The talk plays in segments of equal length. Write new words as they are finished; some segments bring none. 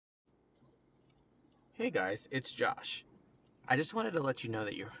Hey guys, it's Josh. I just wanted to let you know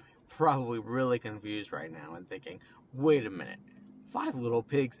that you're probably really confused right now and thinking, wait a minute, Five Little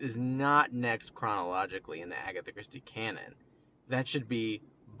Pigs is not next chronologically in the Agatha Christie canon. That should be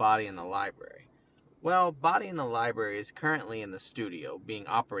Body in the Library. Well, Body in the Library is currently in the studio being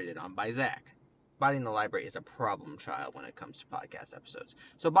operated on by Zach. Body in the Library is a problem child when it comes to podcast episodes.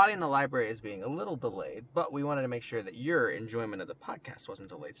 So Body in the Library is being a little delayed, but we wanted to make sure that your enjoyment of the podcast wasn't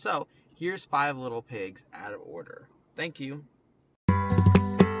delayed. So here's Five Little Pigs out of order. Thank you.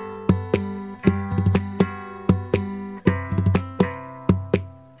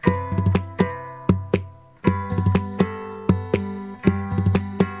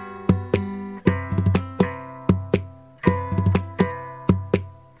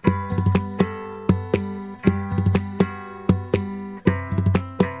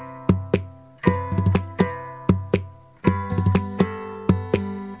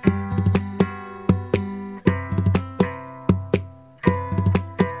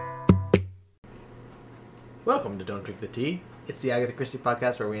 Welcome to Don't Drink the Tea. It's the Agatha Christie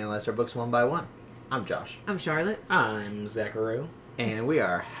podcast where we analyze our books one by one. I'm Josh. I'm Charlotte. I'm Zachary. And we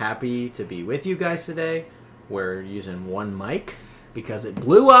are happy to be with you guys today. We're using one mic Because it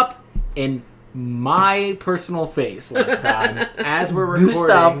blew up in my personal face last time. as we're recording.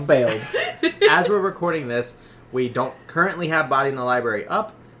 Gustav failed. As we're recording this, we don't currently have Body in the Library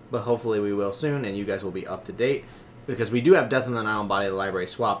up, but hopefully we will soon, and you guys will be up to date. Because we do have Death on the Nile and Body of the Library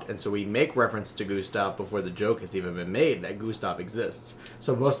swapped, and so we make reference to Gustav before the joke has even been made that Gustav exists.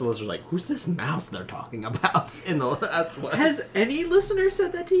 So most of the listeners are like, who's this mouse they're talking about in the last one? Has any listener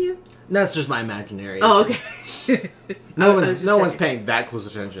said that to you? No, it's just my imaginary. Oh, okay. No one's paying that close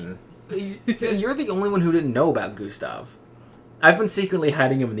attention. So you're the only one who didn't know about Gustav. I've been secretly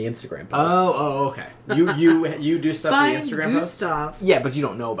hiding him in the Instagram posts. Oh, okay. You do stuff Find to the Instagram posts? Gustav. Yeah, but you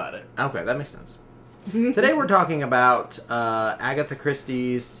don't know about it. Okay, that makes sense. Today we're talking about Agatha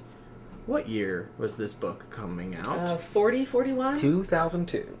Christie's... What year was this book coming out? 40, 41?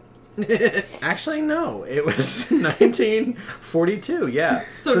 2002. Actually, no. It was 1942, yeah.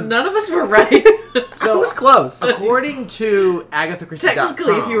 So none of us were right. So it was close. According to AgathaChristie.com...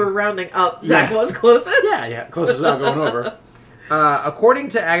 Technically, if you were rounding up, Zach was closest. Yeah, closest without going over. According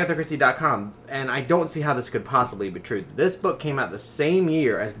to AgathaChristie.com, and I don't see how this could possibly be true, this book came out the same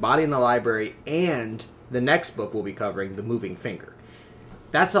year as Body in the Library, and the next book we'll be covering, The Moving Finger.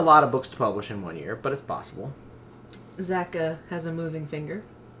 That's a lot of books to publish in one year, but it's possible. Zach has a moving finger.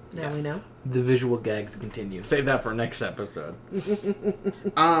 Now we know. The visual gags continue. Save that for next episode.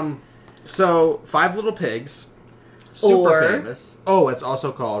 So, Five Little Pigs, super famous. Oh, it's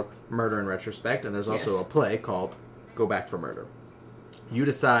also called Murder in Retrospect, and there's also a play called Go Back for Murder. You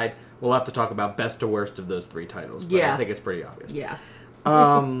decide. We'll have to talk about best to worst of those three titles, but I think it's pretty obvious. Yeah.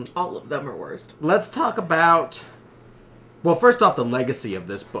 All of them are worst. Let's talk about... Well, first off, the legacy of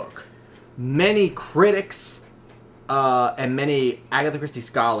this book. Many critics and many Agatha Christie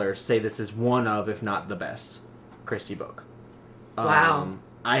scholars say this is one of, if not the best, Christie book. Wow.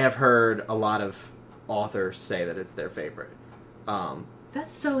 I have heard a lot of authors say that it's their favorite.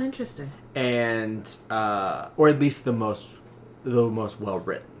 That's so interesting. And or at least the most well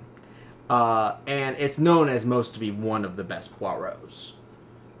written. And it's known as most to be one of the best Poirots.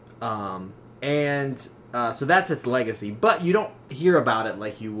 So that's its legacy, but you don't hear about it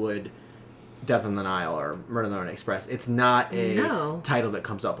like you would Death on the Nile or Murder on the Orient Express. It's not a title that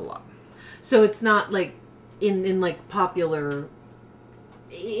comes up a lot. So it's not like in like popular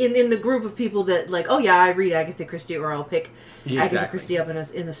in the group of people that like, oh yeah, I read Agatha Christie, or I'll pick Agatha Christie up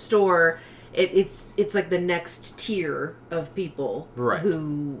in the store. It's like the next tier of people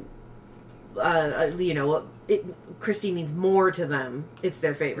who, Christie means more to them. It's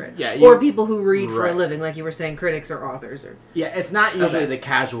their favorite. Yeah, or people who read for a living, like you were saying, critics or authors. Or it's not usually the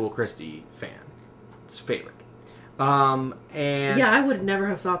casual Christie fan. It's favorite. And I would never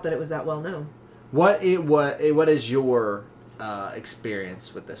have thought that it was that well known. What is your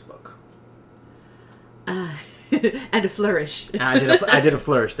experience with this book? And a flourish. I did a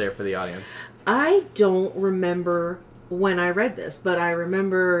flourish there for the audience. I don't remember when I read this, but I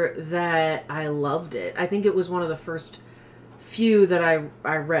remember that I loved it. I think it was one of the first few that I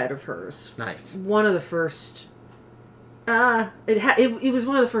read of hers. Nice. One of the first. It was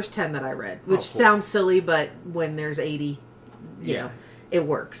one of the first 10 that I read, which sounds silly, but when there's 80, you know, it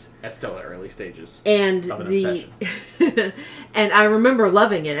works. That's still the early stages and of an obsession. And I remember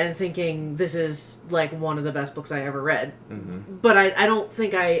loving it and thinking this is like one of the best books I ever read. Mm-hmm. But I don't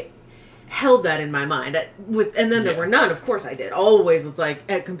think I held that in my mind. And then there were none. Of course I did. Always, it's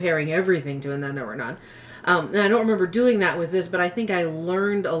like comparing everything to And Then There Were None. And I don't remember doing that with this, but I think I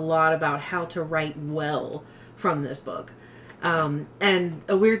learned a lot about how to write well from this book. And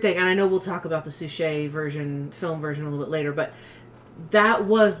a weird thing, and I know we'll talk about the Suchet version, film version a little bit later, but that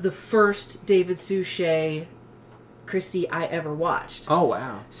was the first David Suchet Christie I ever watched. Oh,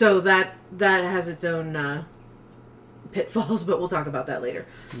 wow. So that has its own pitfalls, but we'll talk about that later.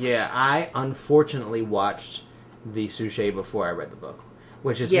 Yeah, I unfortunately watched the Suchet before I read the book,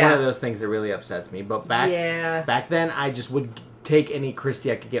 which is one of those things that really upsets me. But back then, I just would take any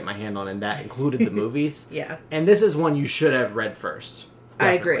Christie I could get my hand on, and that included the movies. Yeah. And this is one you should have read first. Definitely.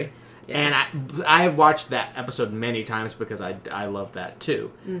 I agree. Yeah. And I have watched that episode many times because I love that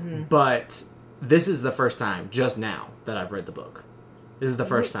too. Mm-hmm. But this is the first time, just now, that I've read the book. This is the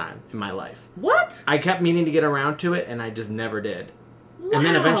first time in my life. What? I kept meaning to get around to it, and I just never did. Wow. And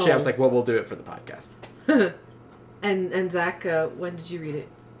then eventually I was like, well, we'll do it for the podcast. And Zach, when did you read it?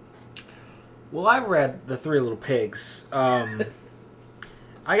 Well, I read The Three Little Pigs. I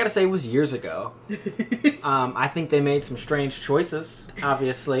gotta say, it was years ago. I think they made some strange choices,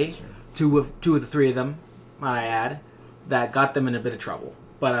 obviously. Two of the three of them, might I add, that got them in a bit of trouble.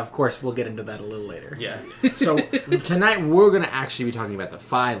 But, of course, we'll get into that a little later. Yeah. So, tonight we're going to actually be talking about the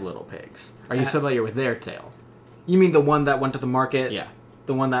Five Little Pigs. Are you familiar with their tale? You mean the one that went to the market? Yeah.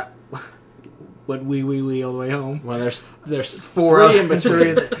 The one that went wee all the way home? Well, there's four three in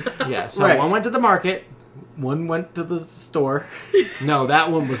between. Yeah, so right. One went to the market. One went to the store. No,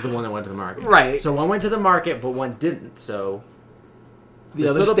 that one was the one that went to the market. Right. So one went to the market, but one didn't. So the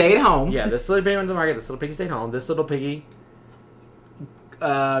other stayed home. Yeah, this little piggy went to the market. This little piggy stayed home. This little piggy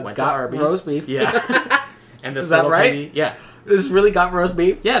went to Arby's. Roast beef. Yeah. And this Is that little right? piggy, yeah. This really got roast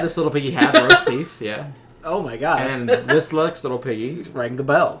beef? Yeah, this little piggy had roast beef. Yeah. Oh my gosh. And this little piggy rang the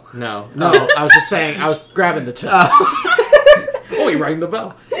bell. No, I was just saying. I was grabbing the toe. Oh, he rang the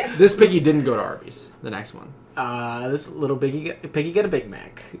bell. This piggy didn't go to Arby's. The next one. This little piggy get a Big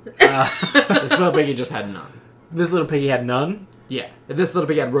Mac. This little piggy just had none. This little piggy had none? Yeah. If this little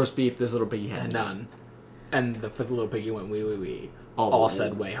piggy had roast beef, this little piggy had none. And the fifth little piggy went wee. All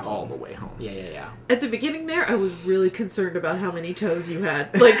said way home. All the way home. Yeah. At the beginning there, I was really concerned about how many toes you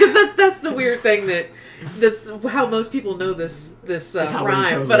had. Like, because that's the weird thing that's how most people know this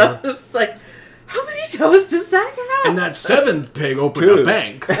rhyme. But I was like, how many toes does Zach have? And that seventh pig opened a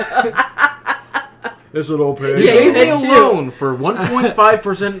bank. This little pig. He gave me a loan for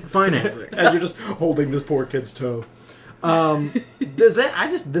 1.5% financing. And you're just holding this poor kid's toe.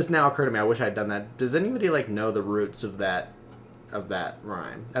 This now occurred to me. I wish I'd done that. Does anybody know the roots of that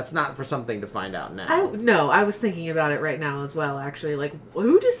rhyme? That's not for something to find out now. No, I was thinking about it right now as well, actually. Like,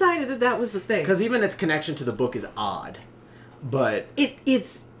 who decided that was the thing? Because even its connection to the book is odd. But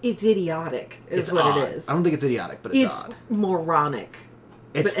it's idiotic is it's what odd. it is. I don't think it's idiotic, but it's odd. It's moronic.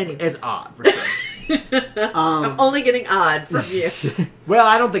 But anyway. It's odd, for sure. I'm only getting odd from you. Well,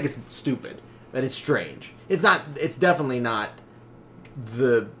 I don't think it's stupid, but it's strange. It's definitely not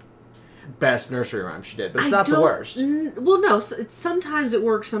the best nursery rhyme she did, but it's not the worst. Well, no, sometimes it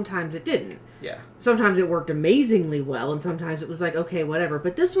worked, sometimes it didn't. Yeah. Sometimes it worked amazingly well, and sometimes it was like, okay, whatever.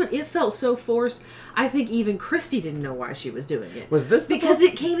 But this one, it felt so forced. I think even Christie didn't know why she was doing it. Was this because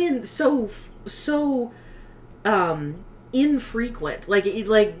it came in so infrequent. Like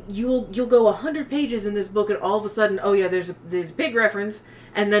you'll go 100 pages in this book, and all of a sudden, oh yeah, there's a pig reference,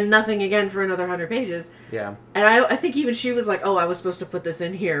 and then nothing again for another 100 pages. Yeah. And I think even she was like, oh, I was supposed to put this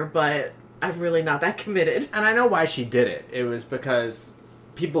in here, but I'm really not that committed. And I know why she did it. It was because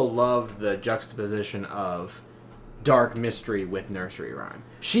people loved the juxtaposition of dark mystery with nursery rhyme.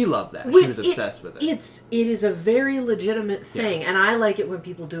 She loved that. She was obsessed with it. It is a very legitimate thing, and I like it when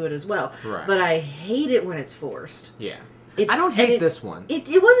people do it as well. Right. But I hate it when it's forced. Yeah. I don't hate this one. It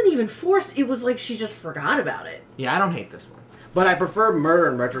wasn't even forced. It was like she just forgot about it. Yeah, I don't hate this one. But I prefer Murder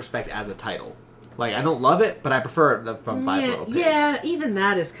in Retrospect as a title. Like, I don't love it, but I prefer it from Five Little Pigs. Yeah, even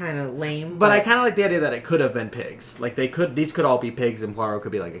that is kind of lame. But I kind of like the idea that it could have been pigs. Like, these could all be pigs, and Poirot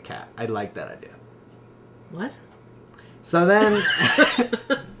could be like a cat. I like that idea. What? So then...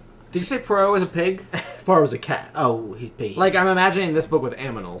 Did you say Poirot was a pig? Poirot was a cat. Oh, he's pig. Like, I'm imagining this book with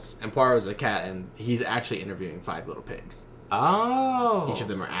aminals, and Poirot was a cat, and he's actually interviewing 5 little pigs. Oh. Each of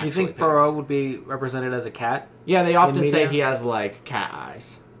them are actually You think pigs. Poirot would be represented as a cat? Yeah, they often say he has, like, cat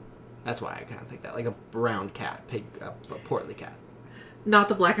eyes. That's why I kind of think that. Like a brown cat, a portly cat. Not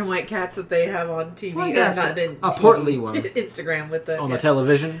the black and white cats that they have on TV. Well, I guess not in a TV, portly one. Instagram with the... On the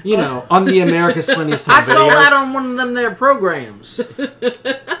television? You know, on the America's Funniest Home I Videos. saw that on one of them there programs.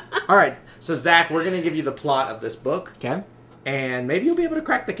 All right, so Zach, we're going to give you the plot of this book. Okay. And maybe you'll be able to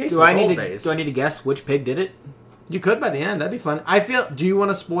crack the case Do like I old days. Do I need to guess which pig did it? You could by the end. That'd be fun. Do you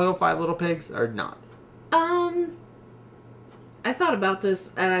want to spoil 5 Little Pigs or not? I thought about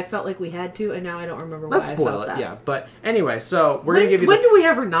this, and I felt like we had to, and now I don't remember why Let's I spoil felt it, that. yeah. But anyway, so we're going to give you When do we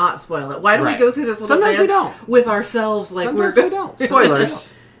ever not spoil it? Why do Right. we go through this little Sometimes we dance don't. with ourselves like Sometimes we're we don't.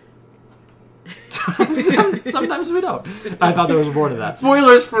 Spoilers. Sometimes we don't. I thought there was more to that.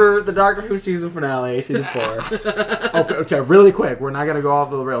 Spoilers for the Doctor Who season finale, season 4. Okay, really quick. We're not going to go off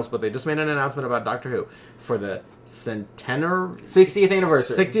the rails, but they just made an announcement about Doctor Who for the 60th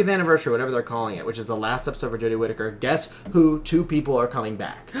anniversary. 60th anniversary, whatever they're calling it, which is the last episode for Jodie Whittaker. Guess who 2 people are coming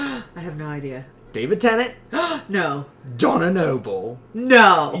back? I have no idea. David Tennant, No. Donna Noble.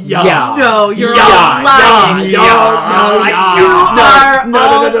 No. Yeah. No, you're Yeah. all lying. Yeah. You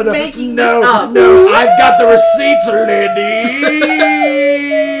are all making this up. No, I've got the receipts, lady.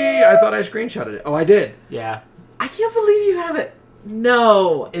 I thought I screenshotted it. Oh, I did. Yeah. I can't believe you have it.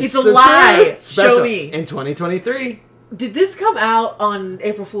 No. It's a the lie. truth. Special Show me. in 2023. Did this come out on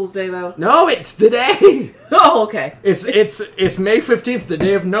April Fool's Day, though? No, it's today. Oh, okay. It's May 15th, the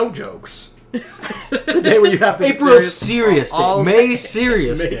day of no jokes. The day where you have to April Serious Day. all May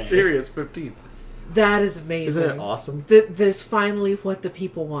Serious May Day. Serious 15th. That is amazing. Isn't it awesome? This finally what the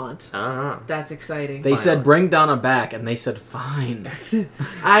people want. Uh-huh. That's exciting. They said bring Donna back, and they said fine.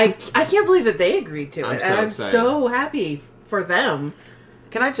 I can't believe that they agreed to it. I'm so and I'm excited. so happy for them.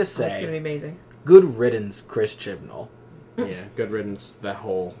 Can I just It's going to be say, amazing. good riddance, Chris Chibnall. Yeah, good riddance, that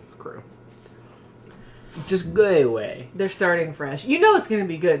whole crew. Just go away. They're starting fresh. You know it's going to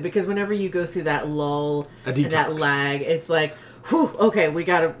be good because whenever you go through that lull A and detox. that lag, it's like, whew, okay, we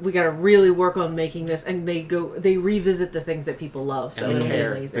gotta really work on making this, and they revisit the things that people love. So And it'll be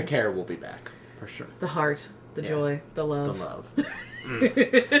the amazing. care will be back, for sure. The heart, the Yeah. joy, the The love. love.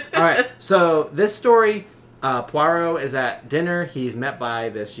 All right, so this story, Poirot is at dinner. He's met by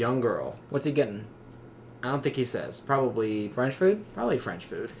this young girl. What's he getting? I don't think he says. Probably French food? French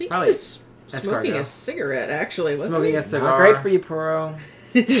food. I think Probably he was smoking escargot. a cigarette, actually. Wasn't Smoking he? a cigar. Not great for you, Poirot.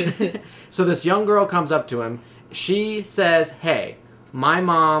 So this young girl comes up to him. She says, "Hey, my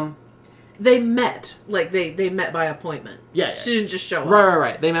mom." They met. Like, they met by appointment. Yeah. She didn't just show up.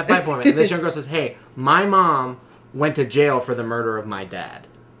 Right. They met by appointment. And this young girl says, "Hey, my mom went to jail for the murder of my dad,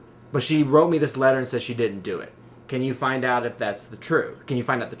 but she wrote me this letter and says she didn't do it. Can you find out if that's the truth? Can you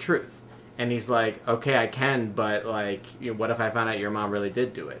find out the truth?" And he's like, "Okay, I can, but like, what if I found out your mom really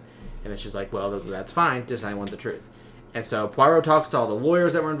did do it?" And then she's like, "Well, that's fine. Just I want the truth." And so Poirot talks to all the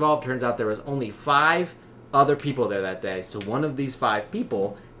lawyers that were involved. Turns out there was only 5 other people there that day. So one of these 5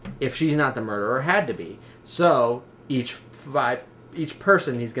 people, if she's not the murderer, had to be. So each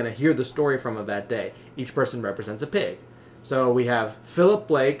person he's going to hear the story from of that day. Each person represents a pig. So we have Philip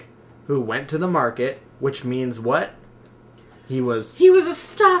Blake, who went to the market, which means what? He was a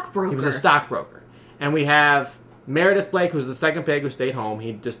stockbroker. He was a stockbroker. And we have Meredith Blake, who's the second pig who stayed home.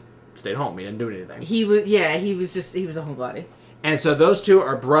 He just stayed home. He didn't do anything. He was a homebody. And so those 2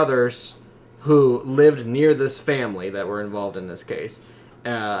 are brothers who lived near this family that were involved in this case.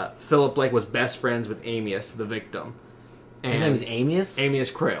 Philip Blake was best friends with Amias, the victim. And His name is Amias?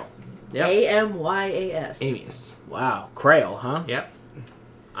 Amias Crail. Yep. Amyas. Amias. Wow. Crail, huh? Yep.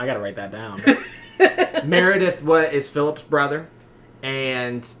 I gotta write that down. Meredith is Philip's brother,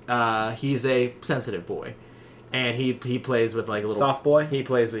 and he's a sensitive boy. And he plays with like a little Soft boy? He's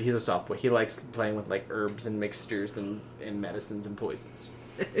a soft boy. He likes playing with like herbs and mixtures and medicines and poisons.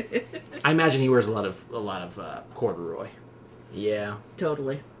 I imagine he wears a lot of corduroy. Yeah.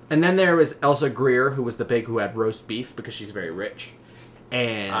 Totally. And then there was Elsa Greer, who was the pig who had roast beef because she's very rich,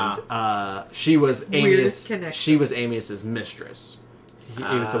 and she was Weirdest Amias. connection. She was Amias's mistress. He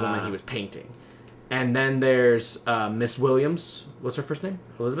was the woman he was painting. And then there's Miss Williams. What's her first name?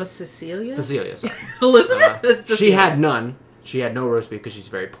 Elizabeth. Cecilia. Sorry. Elizabeth. She Cecilia. had none. She had no roast beef because she's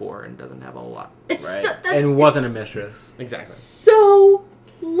very poor and doesn't have a whole lot. It's Right. so, that- And wasn't a it's mistress. Exactly. So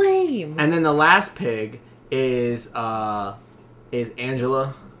lame. And then the last pig is Angela.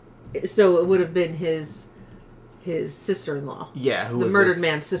 So it would have been his sister-in-law. Yeah, who The was murdered this-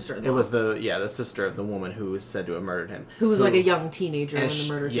 man's sister-in-law. It was the sister of the woman who was said to have murdered him. who was like a young teenager when and the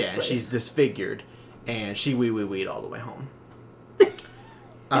murder took yeah, and place. she's disfigured, and she weed all the way home.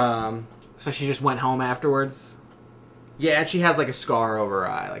 So she just went home afterwards? Yeah, and she has like a scar over her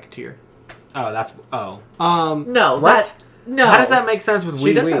eye, like a tear. Oh, that's... Oh. No, What? that's no. How does that make sense with She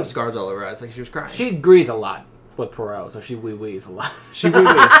wee does wee? have scars all over her eyes, like she was crying. She agrees a lot with Poirot, so she wee wees a lot. She wee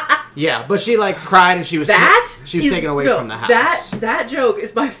yeah, but she like cried and she was she was is- taken away no, from the house. That joke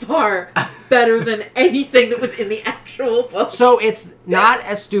is by far better than anything that was in the actual book. So it's not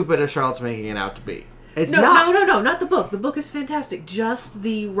as stupid as Charlotte's making it out to be. It's No, not. no, not the book. The book is fantastic. Just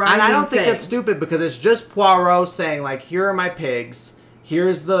the writing And I don't think thing. that's stupid because it's just Poirot saying like, "Here are my pigs. here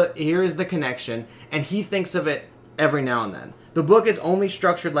is the connection, and he thinks of it every now and then. The book is only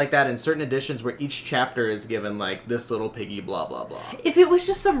structured like that in certain editions where each chapter is given like this little piggy blah blah blah. If it was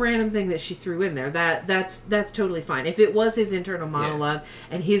just some random thing that she threw in there, that's totally fine. If it was his internal monologue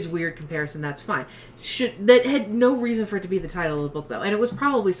and his weird comparison, that's fine. That had no reason for it to be the title of the book though, and it was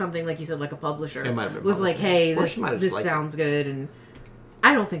probably something like you said, like a publisher It might have been was like, publisher. "Hey, Or she might have this just liked sounds good," and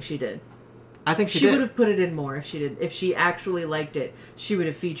I don't think she did. I think she She did. would have put it in more if she did. If she actually liked it, she would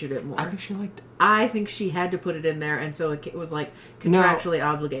have featured it more. I think she liked it. I think she had to put it in there, and so it was like contractually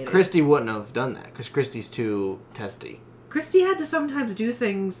obligated. Christy wouldn't have done that because Christy's too testy. Christy had to sometimes do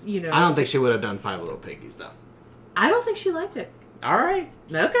things, you know. I don't think she would have done Five Little Piggies though. I don't think she liked it. All right,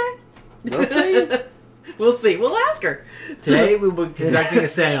 Okay. we'll see. We'll see. We'll ask her. Today we will be conducting a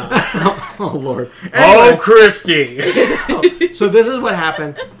seance. Oh Lord. Oh, Christy! So this is what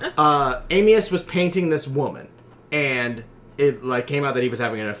happened. Amius was painting this woman, and it like came out that he was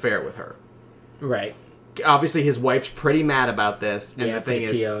having an affair with her. Right. Obviously, his wife's pretty mad about this, and Yeah, the thing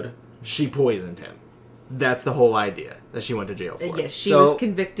is, TO'd. she poisoned him. That's the whole idea that she went to jail for. Yes, she So- was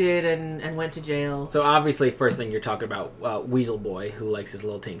convicted and went to jail. So obviously, first thing you're talking about, Weasel Boy, who likes his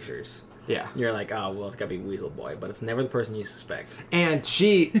little tinctures. Yeah. You're like, oh, well, it's gotta be Weasel Boy, but it's never the person you suspect. And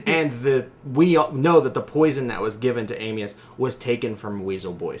we all know that the poison that was given to Amius was taken from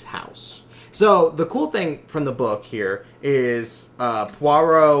Weasel Boy's house. So the cool thing from the book here is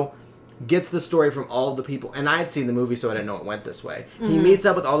Poirot gets the story from all of the people, and I had seen the movie, so I didn't know it went this way. He meets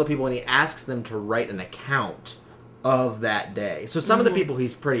up with all the people, and he asks them to write an account of that day. So some of the people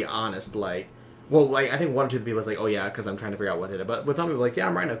he's pretty honest, like, well, like I think one or two of the people is like, oh yeah, because I'm trying to figure out what hit it. But with some people, like, yeah,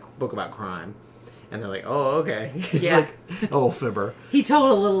 I'm writing a book about crime. And they're like, oh, okay. He's Yeah. like, oh, fibber. He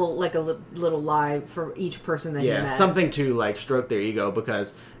told a little lie for each person that he Yeah, met. something to like stroke their ego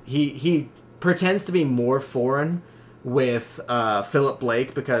because he pretends to be more foreign with Philip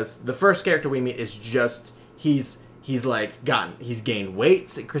Blake because the first character we meet is just he's gained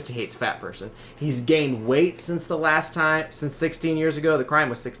weight. Christy hates fat person. He's gained weight since 16 years ago. The crime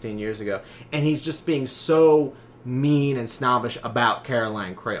was 16 years ago, and he's just being so mean and snobbish about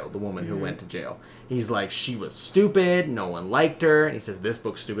Caroline Crail, the woman who went to jail. He's like, she was stupid, no one liked her, and he says, this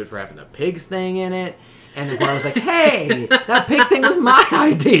book's stupid for having the pigs thing in it. And then Poirot was like, hey, that pig thing was my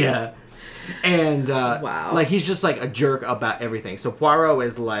idea. And, Wow. like, he's just, like, a jerk about everything. So Poirot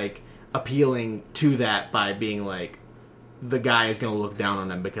is, like, appealing to that by being like, the guy is going to look down on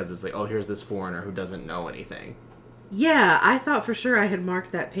him because it's like, oh, here's this foreigner who doesn't know anything. Yeah, I thought for sure I had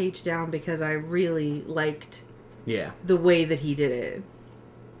marked that page down because I really liked Yeah. the way that he did it.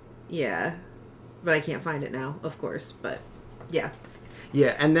 Yeah. But I can't find it now, of course. But, yeah.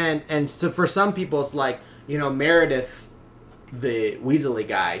 Yeah, and so for some people, it's like, you know, Meredith, the Weasley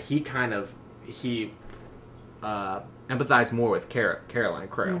guy, he empathized more with Caroline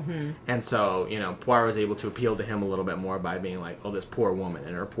Crail. And so, you know, Poirot was able to appeal to him a little bit more by being like, oh, this poor woman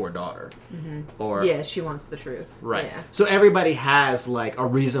and her poor daughter. Or Yeah, she wants the truth. Right. Yeah. So everybody has like a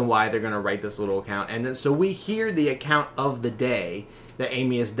reason why they're going to write this little account. And then so we hear the account of the day that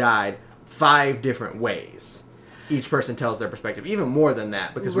Amius died 5 different ways. Each person tells their perspective, even more than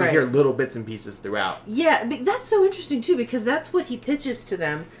that, because we Right. hear little bits and pieces throughout. Yeah, but that's so interesting too because that's what he pitches to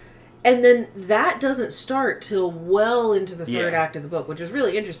them. And then that doesn't start till well into the third Yeah. act of the book, which is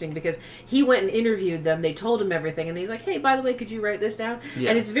really interesting because he went and interviewed them. They told him everything, and he's like, "Hey, by the way, could you write this down?" Yeah.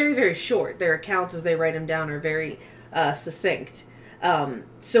 And it's very, very short. Their accounts as they write them down are very succinct.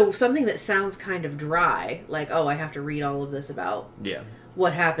 So something that sounds kind of dry, like, "Oh, I have to read all of this about Yeah.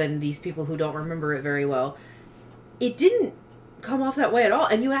 what happened." These people who don't remember it very well. It didn't come off that way at all,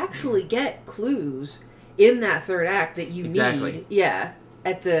 and you actually get clues in that third act that you Exactly. need. Yeah,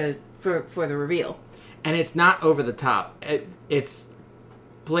 at the for the reveal. And it's not over the top. It's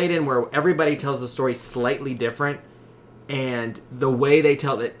played in where everybody tells the story slightly different, and the way they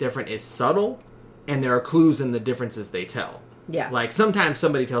tell it different is subtle, and there are clues in the differences they tell. Yeah. Like, sometimes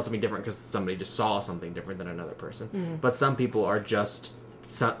somebody tells something different because somebody just saw something different than another person. But some people are just...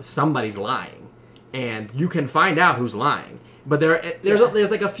 somebody's lying. And you can find out who's lying. But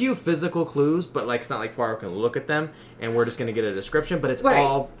there's like a few physical clues, but like it's not like Poirot can look at them, and we're just going to get a description, but it's Right.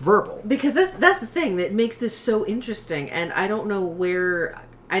 all verbal. Because that's the thing that makes this so interesting, and I don't know where...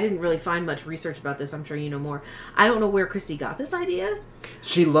 I didn't really find much research about this. I'm sure you know more. I don't know where Christy got this idea.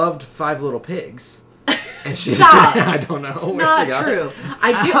 She loved Five Little Pigs. And she's Stop. I don't know It's where not she got true. it.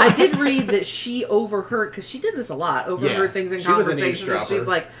 I did read that she overheard, because she did this a lot, overheard Yeah, things in she was an conversations. And eavesdropper. she's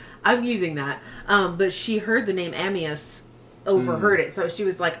like, I'm using that. But she heard the name Amius, overheard it. So she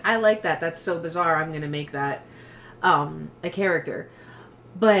was like, I like that. That's so bizarre. I'm going to make that a character.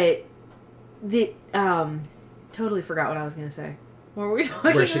 But totally forgot what I was going to say. What were we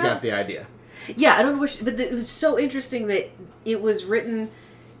talking where she about? got the idea. Yeah, I don't know, but it was so interesting that it was written.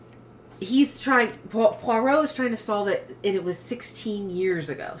 Poirot is trying to solve it, and it was 16 years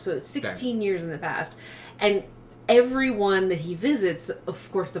ago. So it's 16 years in the past. And everyone that he visits,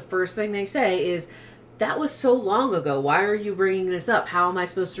 of course, the first thing they say is, that was so long ago. Why are you bringing this up? How am I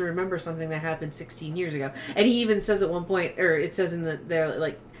supposed to remember something that happened 16 years ago? And he even says at one point, or it says in there,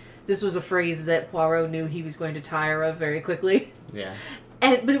 like, this was a phrase that Poirot knew he was going to tire of very quickly. Yeah.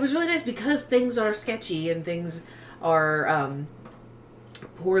 But it was really nice because things are sketchy and things are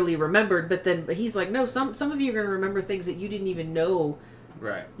poorly remembered. But he's like, no, some of you are going to remember things that you didn't even know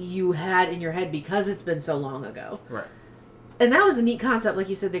Right. you had in your head because it's been so long ago. Right. And that was a neat concept, like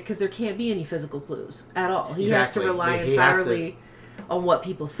you said, because there can't be any physical clues at all. He has to Exactly. rely He has entirely on what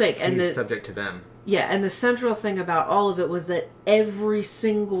people think. He's subject to them. Yeah, and the central thing about all of it was that every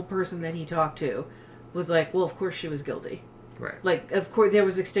single person that he talked to was like, well, of course she was guilty. Right. Like, of course, there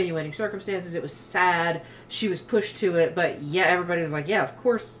was extenuating circumstances. It was sad. She was pushed to it. But, yeah, everybody was like, yeah, of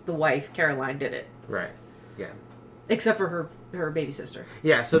course the wife, Caroline, did it. Right. Yeah. Except for her baby sister.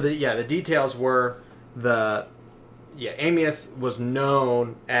 Yeah, so the details were Amias was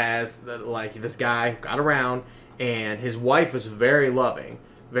known as this guy got around, and his wife was very loving,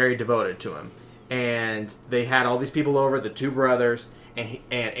 very devoted to him, and they had all these people over, the two brothers, and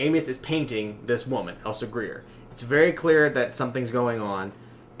Amias is painting this woman, Elsa Greer. It's very clear that something's going on,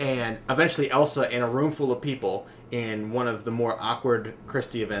 and eventually Elsa, in a room full of people, in one of the more awkward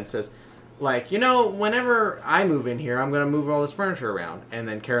Christie events, says, whenever I move in here, I'm going to move all this furniture around. And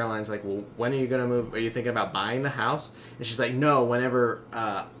then Caroline's like, well, when are you going to move? Are you thinking about buying the house? And she's like, no, whenever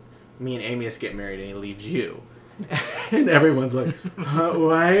me and Amias get married and he leaves you. And everyone's like,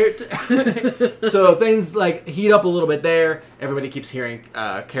 what? So things heat up a little bit there. Everybody keeps hearing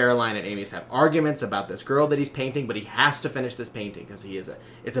Caroline and Amias have arguments about this girl that he's painting, but he has to finish this painting because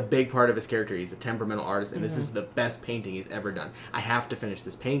it's a big part of his character. He's a temperamental artist, and this is the best painting he's ever done. I have to finish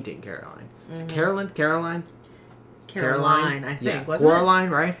this painting, Caroline. Is it Caroline? Caroline, I think, yeah. wasn't Coraline,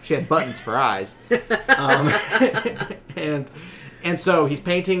 right? She had buttons for eyes. And so he's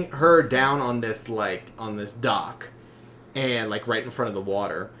painting her down on this dock, and right in front of the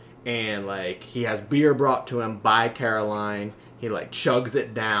water, and he has beer brought to him by Caroline. He chugs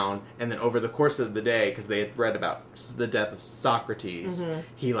it down, and then over the course of the day, because they had read about the death of Socrates,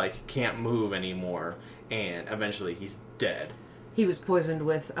 he can't move anymore, and eventually he's dead. He was poisoned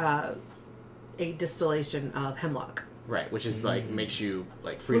with a distillation of hemlock. Right, which is makes you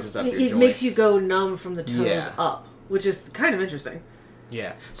freezes up your joints. It makes you go numb from the toes up. Which is kind of interesting.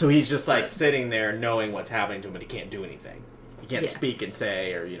 Yeah. So he's just sitting there knowing what's happening to him, but he can't do anything. He can't speak and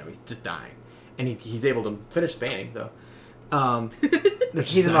say, or he's just dying. And he's able to finish the painting though.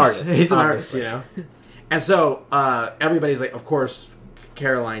 He's an artist. He's an artist, And so everybody's like, of course,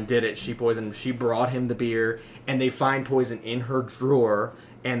 Caroline did it. She poisoned him. She brought him the beer, and they find poison in her drawer.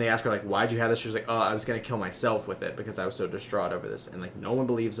 And they ask her, why'd you have this? She was like, oh, I was going to kill myself with it because I was so distraught over this. And, no one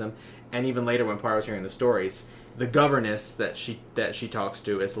believes him. And even later when Poirot's hearing the stories, the governess that she talks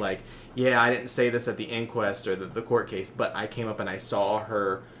to is like, yeah, I didn't say this at the inquest or the court case, but I came up and I saw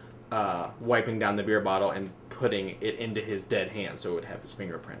her wiping down the beer bottle and putting it into his dead hand so it would have his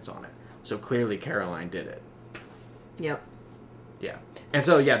fingerprints on it. So clearly Caroline did it. Yep. Yeah. And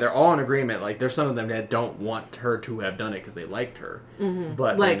so, they're all in agreement. There's some of them that don't want her to have done it because they liked her. Mm-hmm.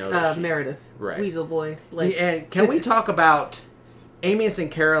 But they know that Meredith. Right. Weasel Boy. And can we talk about Amias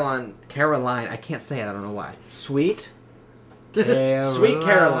and Caroline, I can't say it, I don't know why. Sweet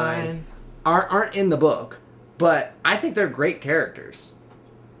Caroline aren't in the book, but I think they're great characters.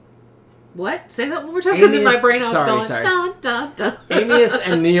 What? Say that one more time, because in my brain I was going, sorry. Dun, dun, dun. Amias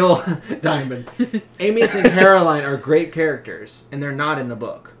and Neil Diamond. Amias and Caroline are great characters, and they're not in the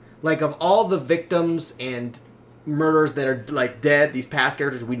book. Of all the victims and murders that are, dead, these past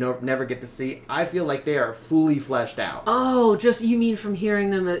characters we never get to see, I feel like they are fully fleshed out. Oh, just, you mean from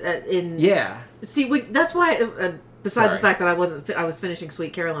hearing them in... Yeah. See, that's why, besides the fact that I was finishing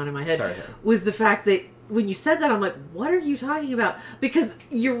Sweet Caroline in my head, was the fact that when you said that, I'm like, what are you talking about? Because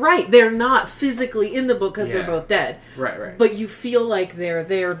you're right, they're not physically in the book because they're both dead. Right. But you feel like they're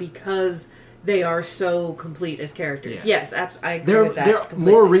there because they are so complete as characters. Yeah. Yes, I agree with that. They're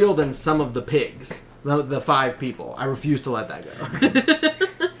completely. more real than some of the pigs. The 5 people. I refuse to let that go.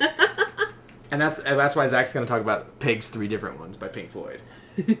 And that's why Zach's going to talk about Pigs, 3 Different Ones by Pink Floyd.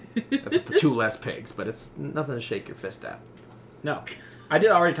 That's the 2 less pigs, but it's nothing to shake your fist at. No. I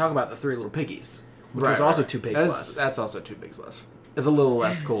did already talk about the 3 Little Piggies, which was also 2 pigs less. That's also 2 pigs less. It's a little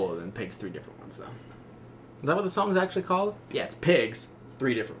less cool than Pigs, 3 Different Ones, though. Is that what the song's actually called? Yeah, it's Pigs,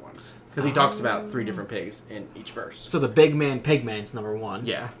 3 different ones. Because he talks about 3 different pigs in each verse. So the Big Man Pigman's number 1.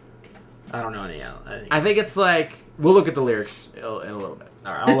 Yeah. I don't know any. I think it's like... We'll look at the lyrics in a little bit.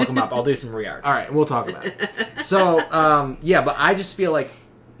 All right, I'll look them up. I'll do some re-art. All right, we'll talk about it. So, yeah, but I just feel like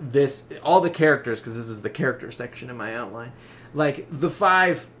all the characters, because this is the character section in my outline, like the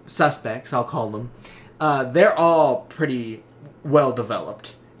 5 suspects, I'll call them, they're all pretty well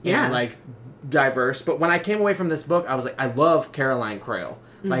developed. Yeah. And, like, diverse. But when I came away from this book, I was like, I love Caroline Crail.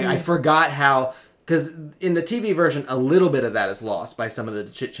 Like, I forgot how... Because in the TV version, a little bit of that is lost by some of the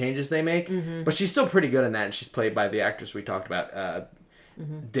changes they make. But she's still pretty good in that, and she's played by the actress we talked about,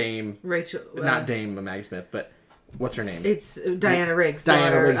 Dame... Rachel... not Dame Maggie Smith, but what's her name? It's Diana Riggs'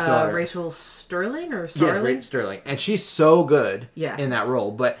 Diana daughter. Riggs' daughter. Rachel Sterling or Yeah, Starling? Rachel Sterling. And she's so good Yeah. in that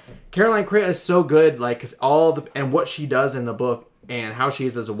role. But Caroline Crail is so good, like, 'cause and what she does in the book and how she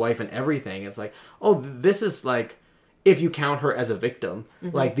is as a wife and everything, it's like, oh, this is like... If you count her as a victim,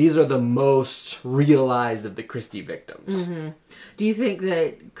 like these are the most realized of the Christie victims. Do you think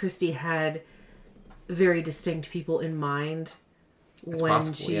that Christie had very distinct people in mind when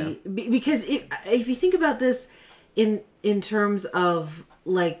possible, she? yeah. Because if you think about this in terms of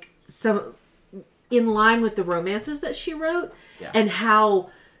like some in line with the romances that she wrote and how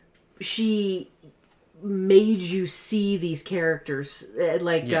she made you see these characters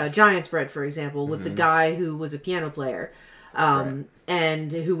like Giant's Bread, for example, with the guy who was a piano player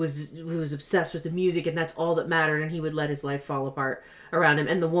and who was obsessed with the music, and that's all that mattered, and he would let his life fall apart around him,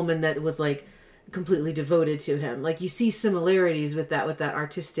 and the woman that was like completely devoted to him. Like, you see similarities with that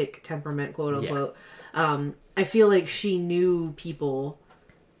artistic temperament, quote unquote. I feel like she knew people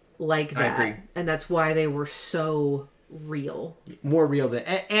like that, I agree. and that's why they were so real. More real than,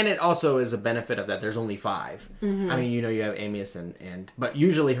 and it also is a benefit of that there's only 5. I mean, you have Amius and but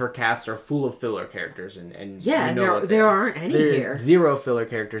usually her casts are full of filler characters and there aren't any here. 0 filler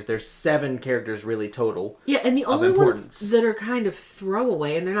characters. There's 7 characters really total. Yeah, and the only importance. ones that are kind of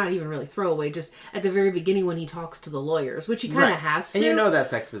throwaway, and they're not even really throwaway, just at the very beginning when he talks to the lawyers, which he kind of has to. And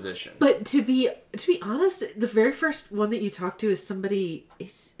that's exposition. But to be honest, the very first one that you talk to is somebody.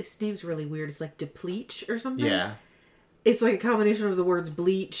 His name's really weird. It's like Depleach or something. Yeah. It's like a combination of the words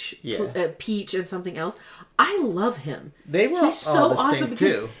bleach, peach, and something else. I love him. He's so awesome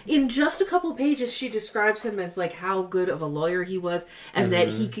because in just a couple of pages she describes him as like how good of a lawyer he was, and that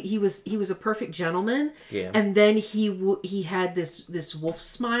he was a perfect gentleman. Yeah. And then he had this wolf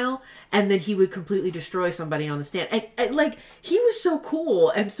smile, and then he would completely destroy somebody on the stand. And like, he was so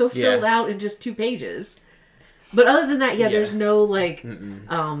cool and so filled out in just 2 pages. But other than that, there's no like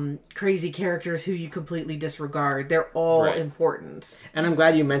crazy characters who you completely disregard. They're all important. And I'm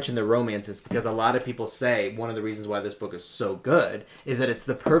glad you mentioned the romances, because a lot of people say one of the reasons why this book is so good is that it's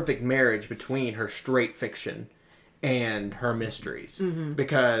the perfect marriage between her straight fiction and her mysteries.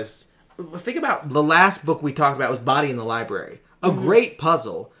 Because think about the last book we talked about was Body in the Library. A great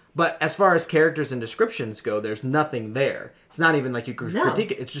puzzle. But as far as characters and descriptions go, there's nothing there. It's not even like you could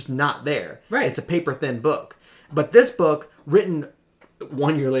critique it. It's just not there. Right. It's a paper-thin book. But this book, written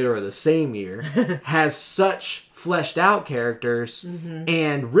 1 year later or the same year, has such fleshed out characters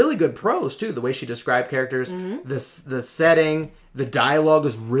and really good prose too. The way she described characters, the setting, the dialogue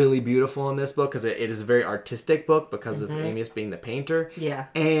is really beautiful in this book because it is a very artistic book because of Amius being the painter. Yeah.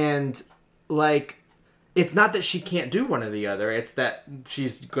 And like, it's not that she can't do one or the other. It's that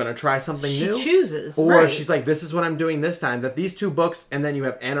she's going to try something new. She chooses. Or she's like, this is what I'm doing this time. That these 2 books, and then you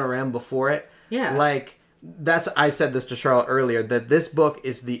have NRM before it. Yeah. Like, I said this to Charlotte earlier, that this book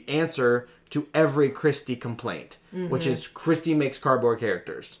is the answer to every Christie complaint, which is Christie makes cardboard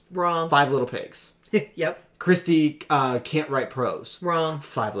characters. Wrong. 5 Little Pigs. Yep. Christie can't write prose. Wrong.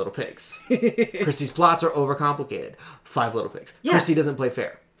 5 Little Pigs. Christie's plots are overcomplicated. 5 Little Pigs. Yeah. Christie doesn't play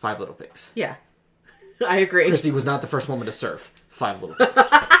fair. 5 Little Pigs. Yeah. I agree. Christie was not the first woman to surf. 5 Little Pigs.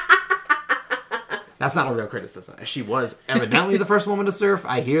 That's not a real criticism. She was evidently the first woman to surf.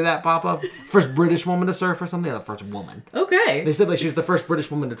 I hear that pop up. First British woman to surf or something. The first woman. Okay. They said like she was the first British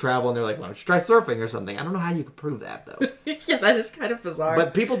woman to travel, and they're like, why don't you try surfing or something? I don't know how you could prove that though. Yeah, that is kind of bizarre.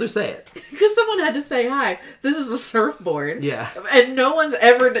 But people do say it. Because someone had to say, hi, this is a surfboard. Yeah. And no one's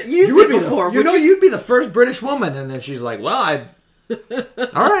ever used it before. You'd be the first British woman, and then she's like, well,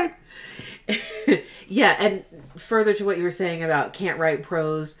 all right. Yeah, and further to what you were saying about can't write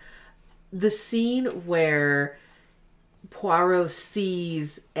prose, the scene where Poirot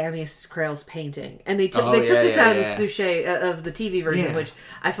sees Amias Crail's painting, and they took this out of the Suchet of the TV version, which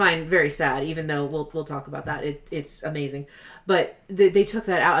I find very sad. Even though we'll talk about that, it's amazing, but they took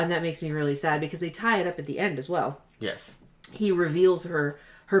that out, and that makes me really sad because they tie it up at the end as well. Yes, he reveals her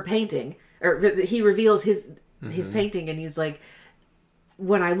painting, or he reveals his painting, and he's like,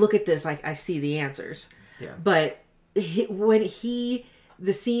 when I look at this, I see the answers. Yeah. But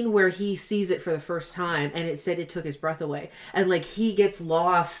the scene where he sees it for the first time and it said it took his breath away, and like he gets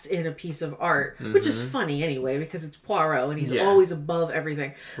lost in a piece of art, which is funny anyway because it's Poirot and he's always above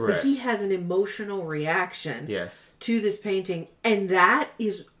everything. Right. But he has an emotional reaction Yes. to this painting, and that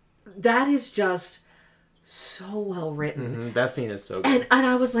is just so well written. That scene is so good. And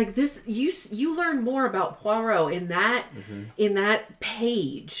I was like, this you learn more about Poirot in that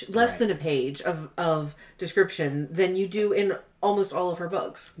page, less than a page of description than you do in almost all of her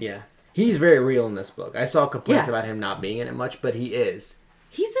books. Yeah. He's very real in this book. I saw complaints Yeah. about him not being in it much, but he is.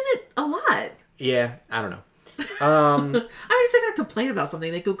 He's in it a lot. Yeah, I don't know. I mean, if they're gonna complain about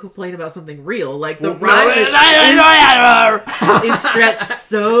something, they could complain about something real. Like the No, rhyme is stretched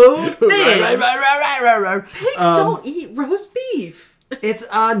so thin. Pigs don't eat roast beef. It's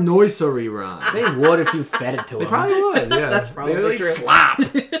a nursery rhyme. They would if you fed it to They them. probably would, yeah. That's probably They would eat true. slap.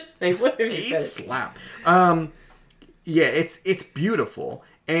 They would if you Eat said it. slap. Yeah, it's beautiful.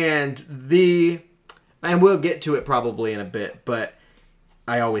 And we'll get to it probably in a bit, but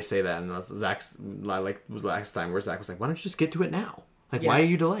I always say that, and Zach's like last time where Zach was like, why don't you just get to it now? Like, why are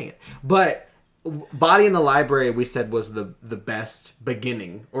you delaying it? But Body in the Library, we said, was the best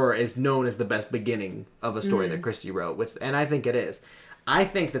beginning, or is known as the best beginning of a story that Christie wrote, and I think it is. I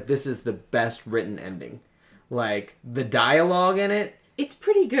think that this is the best written ending. Like, the dialogue in it, It's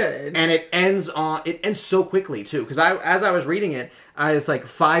pretty good. and it ends so quickly too, because as I was reading it, I was like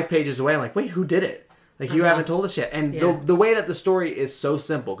 5 pages away. I'm like, wait, who did it? Like, you haven't told us yet. And the way that the story is so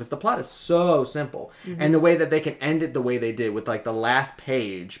simple, because the plot is so simple, and the way that they can end it the way they did, with like the last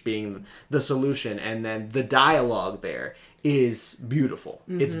page being the solution, and then the dialogue there is beautiful.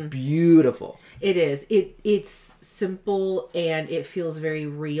 It's beautiful. It is. It's simple and it feels very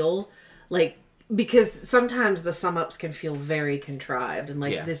real. Like, because sometimes the sum ups can feel very contrived and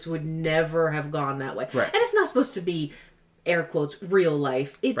like this would never have gone that way. Right. And it's not supposed to be air quotes real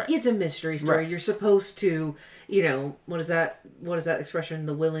life. It's a mystery story. Right. You're supposed to, what is that expression?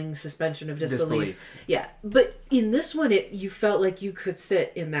 The willing suspension of disbelief. Yeah. But in this one you felt like you could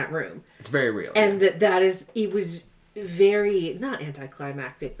sit in that room. It's very real. And it was very not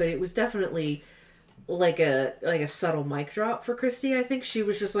anticlimactic, but it was definitely like a subtle mic drop for Christie. I think she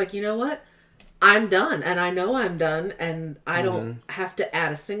was just like, you know what? I'm done, and I know I'm done, and I don't have to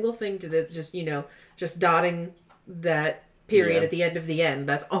add a single thing to this. Just dotting that period at the end of the end.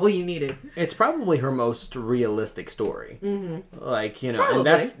 That's all you needed. It's probably her most realistic story. Like,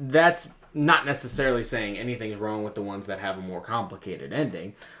 Probably. and that's not necessarily saying anything's wrong with the ones that have a more complicated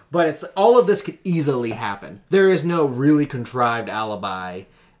ending, but it's all of this could easily happen. There is no really contrived alibi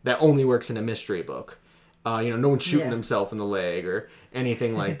that only works in a mystery book. No one's shooting himself in the leg or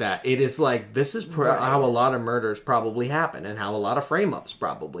anything like that. It is like, this is how a lot of murders probably happen, and how a lot of frame-ups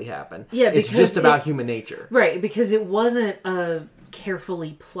probably happen. Yeah, it's just about human nature. Right, because it wasn't a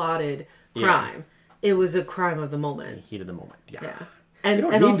carefully plotted crime. It was a crime of the moment. Heat of the moment. Yeah. And You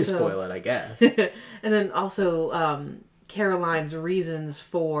don't and need also, to spoil it, I guess. And then also Caroline's reasons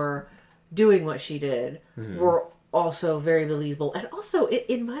for doing what she did were also very believable, and also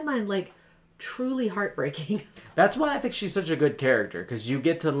in my mind, like, truly heartbreaking. That's why I think she's such a good character, because you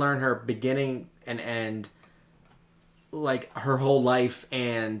get to learn her beginning and end, like, her whole life,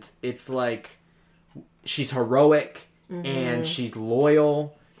 and it's like she's heroic and she's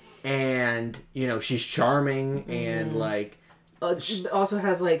loyal and she's charming and like She also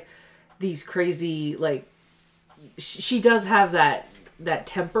has like these crazy, like, she does have that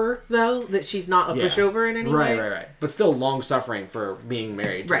temper, though, that she's not a pushover in any way. Right. But still long suffering for being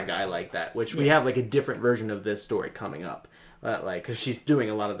married to a guy like that, which we have like a different version of this story coming up. Because she's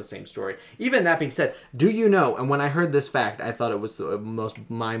doing a lot of the same story. Even that being said, do you know, and when I heard this fact, I thought it was the most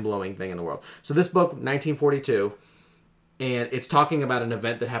mind-blowing thing in the world. So this book, 1942, and it's talking about an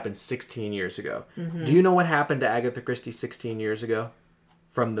event that happened 16 years ago. Do you know what happened to Agatha Christie 16 years ago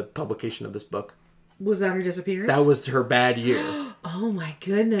from the publication of this book? Was that her disappearance? That was her bad year. Oh my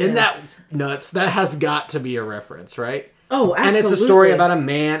goodness. Isn't that nuts? That has got to be a reference, right? Oh, absolutely. And it's a story about a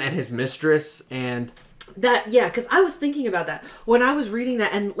man and his mistress, and that, yeah, because I was thinking about that when I was reading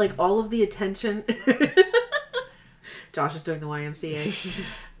that, and like all of the attention Josh is doing the YMCA.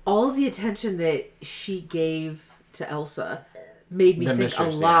 All of the attention that she gave to Elsa made me think a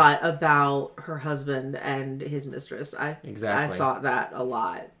lot about her husband and his mistress. I thought that a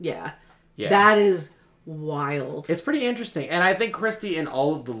lot. Yeah. That is wild. It's pretty interesting. And I think Christie, in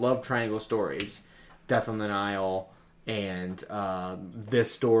all of the love triangle stories, Death on the Nile and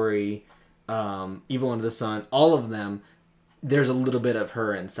this story, Evil Under the Sun, all of them, there's a little bit of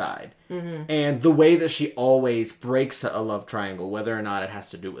her inside. Mm-hmm. And the way that she always breaks a love triangle, whether or not it has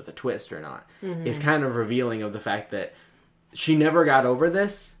to do with a twist or not, is kind of revealing of the fact that she never got over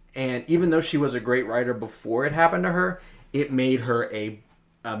this. And even though she was a great writer before it happened to her, it made her an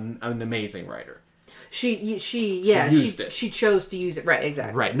amazing writer. She used it. She chose to use it. Right,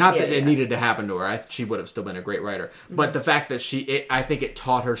 exactly. Right. Not that it needed to happen to her. She would have still been a great writer. Mm-hmm. But the fact that I think it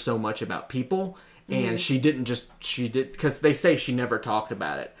taught her so much about people. And she did, because they say she never talked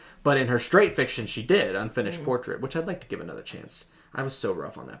about it. But in her straight fiction, she did, Unfinished Portrait, which I'd like to give another chance. I was so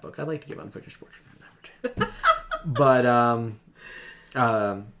rough on that book. I'd like to give Unfinished Portrait another chance. But,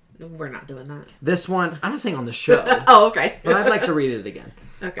 we're not doing that. This one, I'm not saying on the show. Oh, okay. But I'd like to read it again.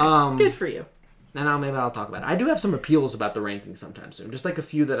 Okay. Good for you. And maybe I'll talk about it. I do have some appeals about the ranking sometime soon. Just like a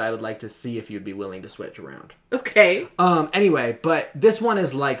few that I would like to see if you'd be willing to switch around. Okay. Anyway, but this one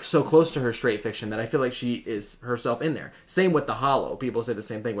is like so close to her straight fiction that I feel like she is herself in there. Same with The Hollow. People say the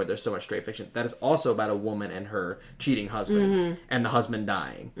same thing where there's so much straight fiction. That is also about a woman and her cheating husband and the husband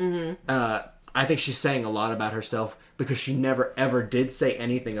dying. Mm-hmm. I think she's saying a lot about herself because she never ever did say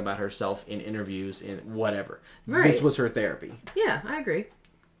anything about herself in interviews, in whatever. Right. This was her therapy. Yeah, I agree.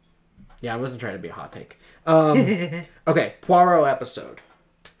 Yeah, I wasn't trying to be a hot take. Okay, Poirot episode.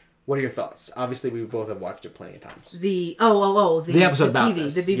 What are your thoughts? Obviously, we both have watched it plenty of times. The episode about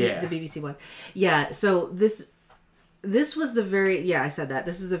TV, this. the BBC one. Yeah, so this was the very I said that.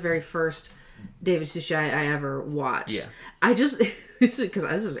 This is the very first David Suchet I ever watched. Yeah. I just because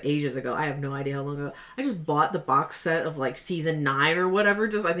this was ages ago. I have no idea how long ago. I just bought the box set of like season 9 or whatever.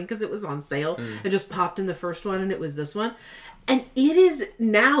 Just I think because it was on sale. I just popped in the first one and it was this one. And it is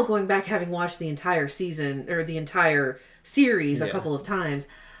now going back, having watched the entire season or the entire series a couple of times.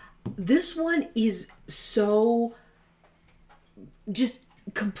 This one is so just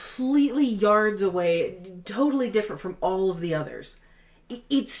completely yards away, totally different from all of the others.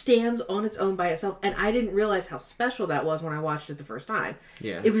 It stands on its own by itself, and I didn't realize how special that was when I watched it the first time.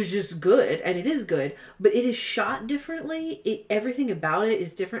 Yeah, it was just good, and it is good, but it is shot differently. Everything about it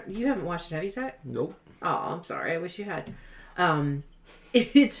is different. You haven't watched it, have you, Zach? Nope. Oh, I'm sorry. I wish you had.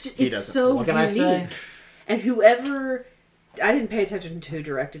 It's so what can unique. I say? And whoever, I didn't pay attention to who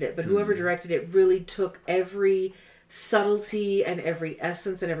directed it, but whoever directed it really took every subtlety and every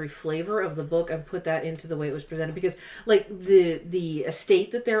essence and every flavor of the book and put that into the way it was presented. Because like the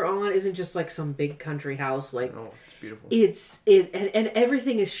estate that they're on isn't just like some big country house. Like, oh, it's beautiful. And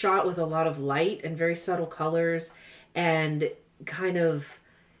everything is shot with a lot of light and very subtle colors and kind of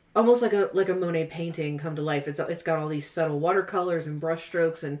almost like a Monet painting come to life. It's got all these subtle watercolors and brush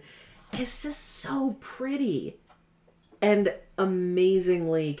strokes, and it's just so pretty and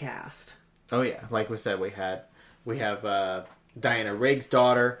amazingly cast. Oh yeah, like we said, we have Diana Rigg's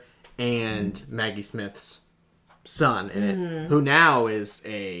daughter and Maggie Smith's son in it, who now is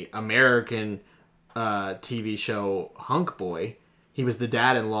a American TV show hunk boy. He was the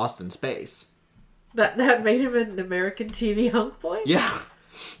dad in Lost in Space. That made him an American TV hunk boy? Yeah.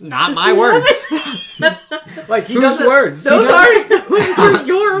 Not my words. Like, whose words? Those are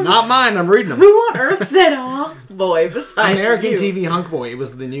your... Not mine, I'm reading them. Who on earth said hunk boy besides American you? TV hunk boy. It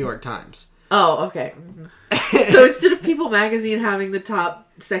was the New York Times. Oh, okay. So instead of People Magazine having the top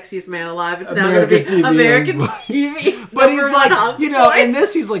sexiest man alive, it's now going to be TV American TV. But he's like, boy. in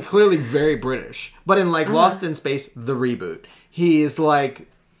this he's like clearly very British. But in like Lost in Space, the reboot, he is like,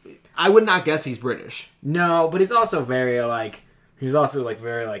 I would not guess he's British. No, but he's also very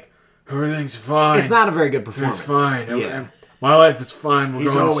very everything's fine. It's not a very good performance. It's fine. Yeah. My life is fine. We're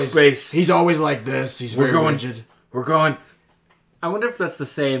going to space. He's always like this. He's very rigid. We're going. I wonder if that's the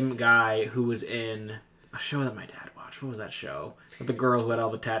same guy who was in a show that my dad watched. What was that show? With the girl who had all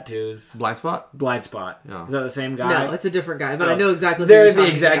the tattoos. Blind Spot? Blind Spot. No. Is that the same guy? No, it's a different guy, but I know exactly who They're you're the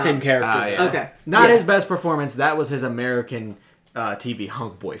talking exact about. same character. Yeah. Okay. Not his best performance. That was his American TV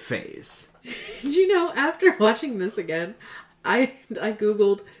hunk boy phase. Did you know, after watching this again, I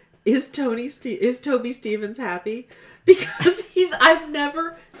Googled, is Toby Stevens happy? Because I've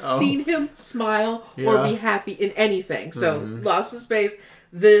never seen him smile or be happy in anything. So, Lost in Space,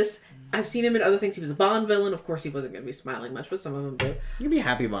 this, I've seen him in other things. He was a Bond villain. Of course, he wasn't going to be smiling much, but some of them do. You'd be a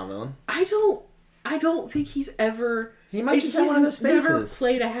happy Bond villain. I don't think he's ever... He might just have one of those faces. He's never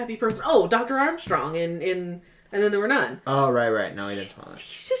played a happy person. Oh, Dr. Armstrong in And Then There Were None. Oh, right. No, he didn't smile.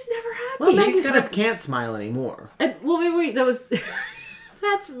 He's just never happy. Well, Maggie Smith can't smile anymore. Wait, that was...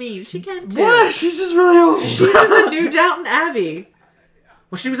 That's mean. She can't too. What? She's just really old. She's in the new Downton Abbey.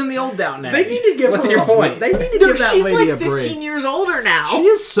 Well, she was in the old Downton They Abbey. need to give What's her your a point? break. They need to Dude, give that she's lady like a break. 15 years older now. She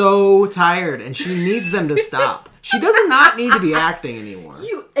is so tired, and she needs them to stop. She does not need to be acting anymore.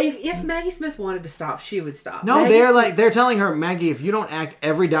 If Maggie Smith wanted to stop, she would stop. No, Maggie they're telling her, Maggie, if you don't act,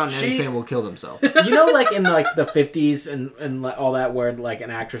 every Downton Abbey She's- fan will kill themselves. You know, like in like the 50s and all that, where like an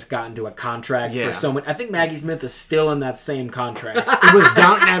actress got into a contract Yeah. for someone. I think Maggie Smith is still in that same contract. It was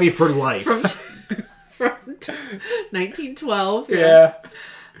Downton Abbey for life. from 1912. yeah.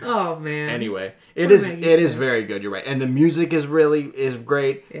 Oh man. Anyway, Poor it is Maggie it is Smith. very good. You're right, and the music is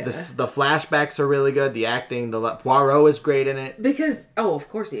great. Yeah. The flashbacks are really good. The acting, Poirot is great in it. Because of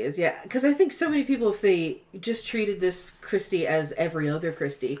course he is, yeah. Because I think so many people, if they just treated this Christie as every other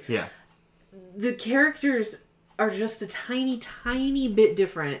Christie, Yeah, the characters are just a tiny, tiny bit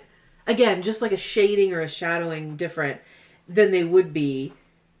different. Again, just like a shading or a shadowing different than they would be.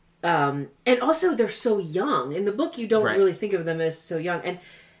 And also, they're so young. In the book, you don't Right. really think of them as so young. And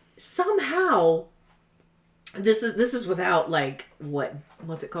somehow, this is without like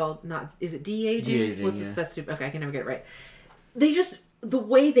what's it called? Not is it de-aging? De-aging, What's yeah. this? That's stupid. Okay, I can never get it right. They just the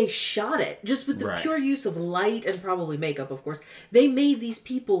way they shot it, just with the Right. pure use of light and probably makeup, of course, they made these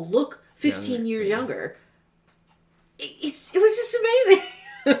people look 15 Younger, years yeah. younger. It was just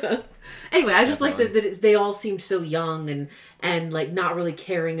amazing. Anyway, I just like that they all seemed so young and like not really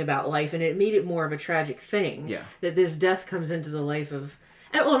caring about life, and it made it more of a tragic thing. Yeah. That this death comes into the life of,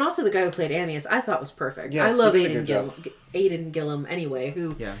 and also the guy who played Ammius, I thought was perfect. Yes, I love he did a Aidan good Aidan Gillum anyway.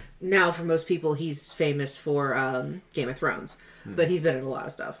 Who Yeah. now for most people he's famous for Game of Thrones, but he's been in a lot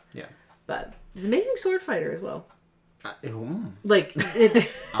of stuff. yeah. But he's an amazing sword fighter as well. Like,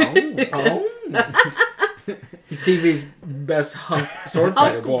 He's TV's best hunk sword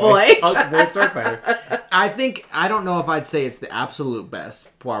fighter Hunk boy. boy. Hunk boy sword fighter. I don't know if I'd say it's the absolute best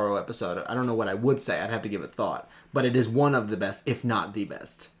Poirot episode. I don't know what I would say. I'd have to give it thought. But it is one of the best, if not the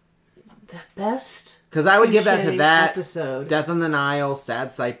best. the best. Because I would give that to Suchet that, episode, Death on the Nile,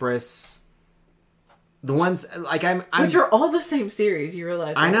 Sad Cypress. The ones like I'm which are all the same series. You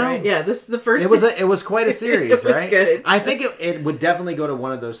realize? I that, know. right? Yeah, this is the first. it was quite a series, It was right? good. I think it would definitely go to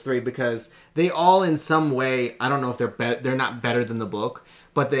one of those three because they all in some way, I don't know if they're not better than the book,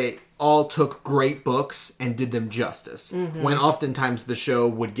 but they all took great books and did them justice. Mm-hmm. When oftentimes the show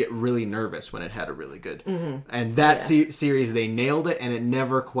would get really nervous when it had a really good. And that series they nailed it and it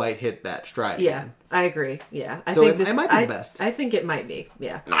never quite hit that stride. Yeah, again. I agree. Yeah, I So think it might be the best. I think it might be.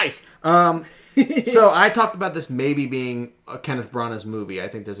 Yeah. Nice. So I talked about this maybe being a Kenneth Branagh's movie. I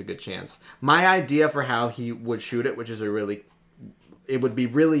think there's a good chance. My idea for how he would shoot it, which is it would be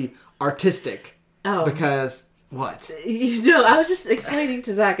really artistic. Oh. Because what? No, I was just explaining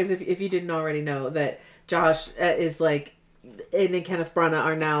to Zach, as if you didn't already know, that Josh is like, and Kenneth Branagh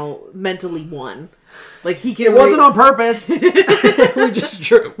are now mentally one. Like he can. It wasn't on purpose. we just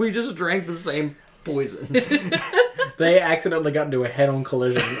drank the same poison. They accidentally got into a head-on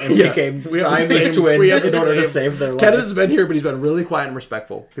collision and Yeah. became We have the Siamese same- twins we have the in order to same- save their life. Kenneth has been here, but he's been really quiet and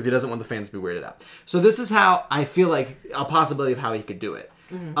respectful because he doesn't want the fans to be weirded out. So this is how I feel like a possibility of how he could do it.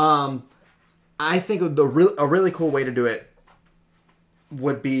 I think a really cool way to do it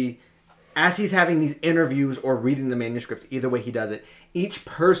would be as he's having these interviews or reading the manuscripts. Either way he does it, each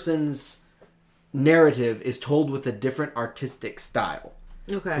person's narrative is told with a different artistic style.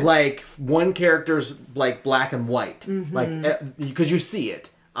 Okay. Like one character's like black and white, like because you see it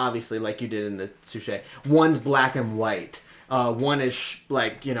obviously, like you did in the Suchet. One's black and white. One is shot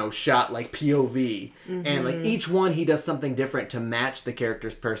like POV, and like each one he does something different to match the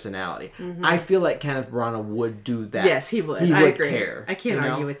character's personality. I feel like Kenneth Branagh would do that. Yes, he would. He I would agree. care. I can't you know?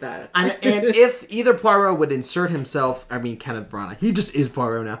 argue with that. And if either Poirot would insert himself, Kenneth Branagh, he just is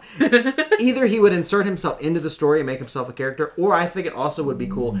Poirot now. Either he would insert himself into the story and make himself a character, or I think it also would be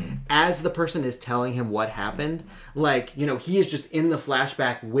cool as the person is telling him what happened, like, he is just in the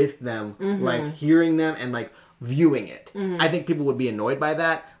flashback with them, like hearing them and like viewing it. I think people would be annoyed by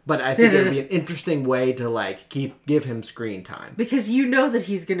that, but I think it would be an interesting way to like give him screen time. Because you know that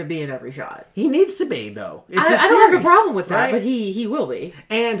he's going to be in every shot. He needs to be though. It's I a don't have a series, problem with that, right? but he will be.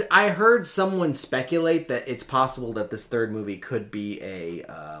 And I heard someone speculate that it's possible that this third movie could be a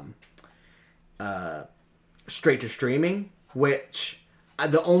straight to streaming, which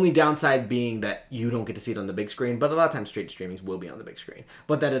the only downside being that you don't get to see it on the big screen, but a lot of times straight to streamings will be on the big screen,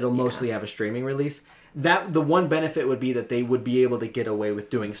 but that it'll mostly have a streaming release. That the one benefit would be that they would be able to get away with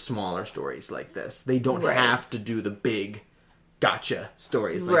doing smaller stories like this. They don't Right. have to do the big gotcha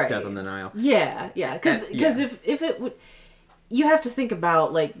stories like Right. Death on the Nile. Yeah, because yeah. if it would, you have to think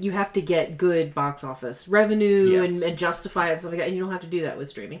about like you have to get good box office revenue Yes. and justify it and stuff like that, and you don't have to do that with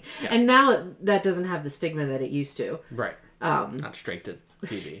streaming. And now that doesn't have the stigma that it used to. Right. Not straight to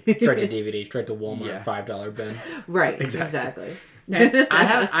TV. Straight to DVD, straight to Walmart, Yeah. $5 bin. Right. Exactly. Exactly.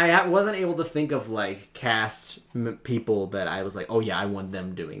 I wasn't able to think of like cast people that I was like, oh yeah, I want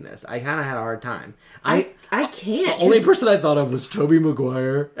them doing this. I kind of had a hard time. I can't. The only 'cause person I thought of was Tobey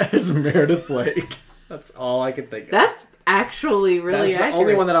Maguire as Meredith Blake. That's all I could think of. That's actually really That's the accurate.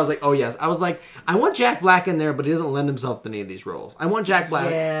 only one that I was like, oh yes. I was like, I want Jack Black in there, but he doesn't lend himself to any of these roles. I want Jack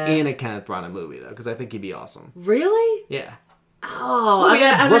Black Yeah. in a Kenneth Branagh movie though, because I think he'd be awesome. Really? Yeah. Oh, Well, we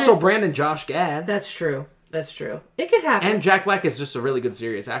had Russell Brand. Brand and Josh Gad, That's true. That's true. It could happen. and Jack Black is just a really good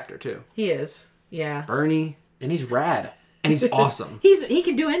serious actor too. He is. Yeah. Bernie, And he's rad. and he's awesome. He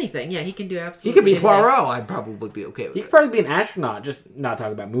can do anything. Yeah, he can do He absolutely. could be anything. Poirot. I'd probably be okay with He it. could probably be an astronaut, just not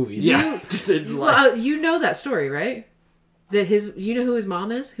talking about movies. Yeah, just in like, Well, you know that story, right? That you know who his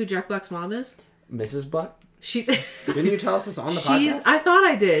mom is? Who Jack Black's mom is? Mrs. Black? She's. didn't you tell us this on the She's. podcast? I thought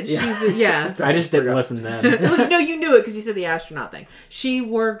I did. Yeah. She's. Yeah. I just didn't listen then. Well, no, you knew it because you said the astronaut thing. She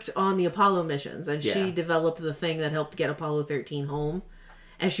worked on the Apollo missions, and Yeah. she developed the thing that helped get Apollo 13 home.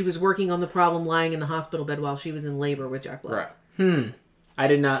 And she was working on the problem lying in the hospital bed while she was in labor with Jack Black. Right. I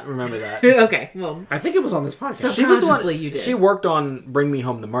did not remember that. Okay, well, I think it was on this podcast. She was the one- you did. She worked on Bring Me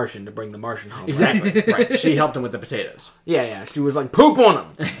Home the Martian to bring the Martian home. right? Exactly. Right. She helped him with the potatoes. Yeah. She was like, poop on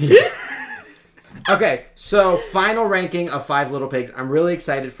him. Okay, so final ranking of Five Little Pigs. I'm really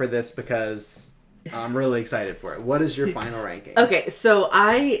excited for this because I'm really excited for it. What is your final ranking? okay. So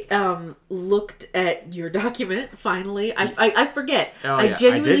I looked at your document. Finally, I forget. Oh, I yeah.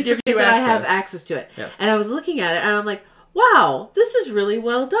 genuinely I did give forget you that I have access. access to it. Yes. And I was looking at it, and I'm like, wow, this is really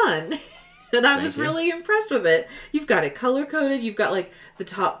well done. And I was you. really impressed with it. You've got it color coded. You've got like the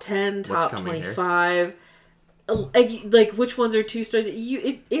top 10, top coming here? 25. Like which ones are 2 stars?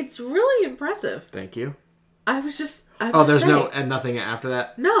 It's really impressive. Thank you. I was just. Oh, there's and nothing after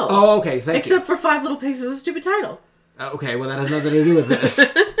that? No. Oh, okay, thank Except for Five Little Pigs is a stupid title. you. Okay, well, that has nothing to do with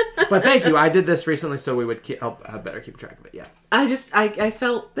this. But thank you. I did this recently so we would better keep track of it. Yeah. I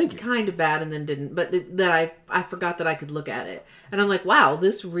felt Thank you. kind of bad and then didn't, but that I forgot that I could look at it, and I'm like, wow,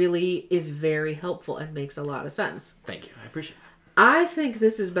 this really is very helpful and makes a lot of sense. Thank you. I appreciate it. I think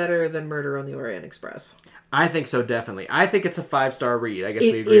this is better than Murder on the Orient Express. I think so, definitely. I think it's a 5-star read. I guess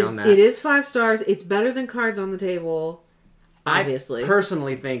we agree on that. It is 5 stars. It's better than Cards on the Table. Obviously, I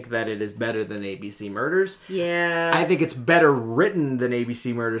personally think that it is better than ABC Murders. yeah. I think it's better written than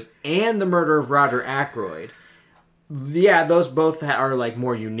ABC Murders and The Murder of Roger Ackroyd. Yeah, those both are like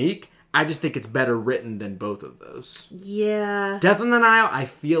more unique. I just think it's better written than both of those. yeah. Death in the Nile, I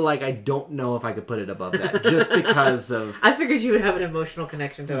feel like I don't know if I could put it above that just because of I figured you would have an emotional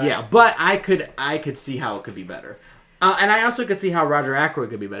connection to it. yeah. But I could see how it could be better, and I also could see how Roger Ackroyd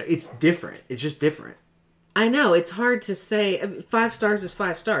could be better. It's different. It's just different. I know it's hard to say. I mean, 5 stars is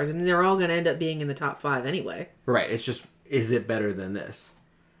 5 stars. I mean, they're all going to end up being in the top 5 anyway. Right. It's just, is it better than this?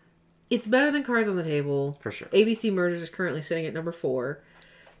 It's better than Cards on the Table. For sure. ABC Murders is currently sitting at number 4.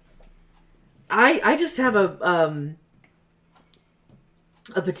 I just have a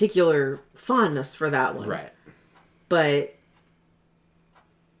particular fondness for that one. Right. But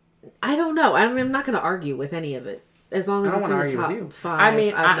I don't know. I'm not going to argue with any of it. As long as I don't it's in wanna the argue top with you. 5. I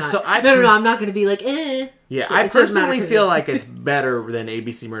mean, I'm not, no. I'm not going to be like, eh. Yeah, It I doesn't matter personally 'cause feel it- like it's better than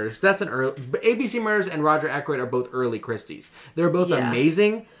ABC Murders. That's an early. ABC Murders and Roger Ackroyd are both early Christies. They're both Yeah.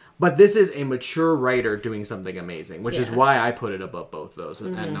 amazing, but this is a mature writer doing something amazing, which is Yeah. why I put it above both those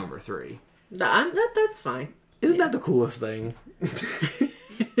at number 3. That's fine. Isn't that the coolest thing?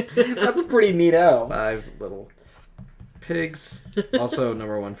 That's pretty neato. 5 Little Pigs. Also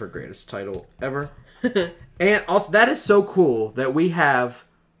number 1 for greatest title ever. And also, that is so cool that we have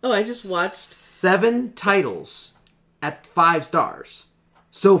Oh, I just watched. 7 titles at 5 stars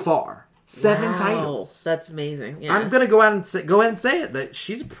so far. 7 Wow, titles. That's amazing. Yeah. I'm gonna go ahead and say it that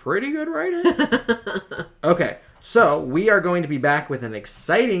she's a pretty good writer. Okay, so we are going to be back with an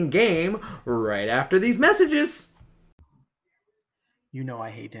exciting game right after these messages. You know I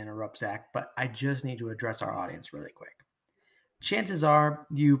hate to interrupt, Zach, but I just need to address our audience really quick. Chances are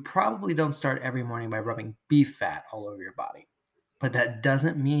you probably don't start every morning by rubbing beef fat all over your body, but that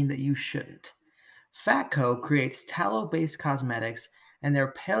doesn't mean that you shouldn't. Fatco creates tallow-based cosmetics, and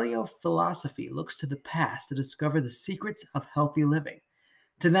their paleo philosophy looks to the past to discover the secrets of healthy living.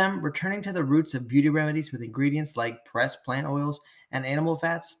 To them, returning to the roots of beauty remedies with ingredients like pressed plant oils and animal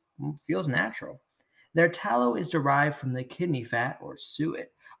fats feels natural. Their tallow is derived from the kidney fat, or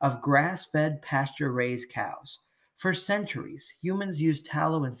suet, of grass-fed pasture-raised cows. For centuries, humans used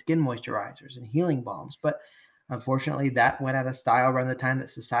tallow in skin moisturizers and healing balms, but unfortunately that went out of style around the time that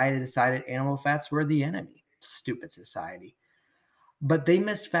society decided animal fats were the enemy. Stupid society. But they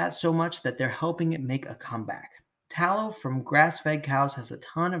missed fat so much that they're helping it make a comeback. Tallow from grass-fed cows has a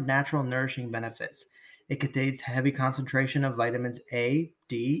ton of natural nourishing benefits. It contains heavy concentration of vitamins A,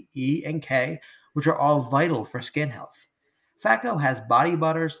 D, E, and K, which are all vital for skin health. Fatco has body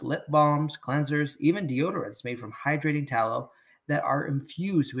butters, lip balms, cleansers, even deodorants made from hydrating tallow that are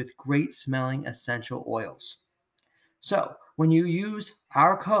infused with great-smelling essential oils. So, when you use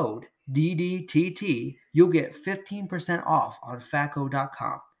our code DDTT, you'll get 15% off on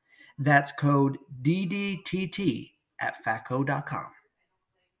fatco.com. That's code DDTT at fatco.com.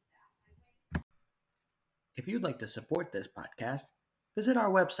 If you'd like to support this podcast, visit our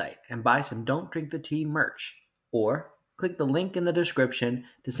website and buy some Don't Drink the Tea merch, or click the link in the description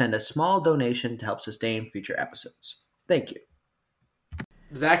to send a small donation to help sustain future episodes. Thank you.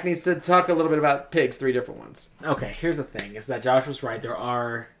 Zach needs to talk a little bit about pigs, 3 different ones. Okay, here's the thing: is that Josh was right. There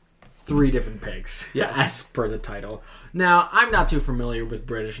are 3 different pigs, Yes. as per the title. Now, I'm not too familiar with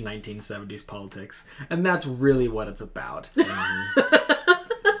British 1970s politics, and that's really what it's about.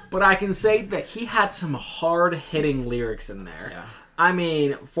 But I can say that he had some hard-hitting lyrics in there. Yeah. I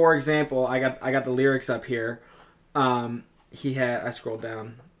mean, for example, I got the lyrics up here. I scrolled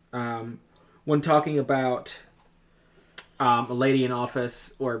down. When talking about a lady in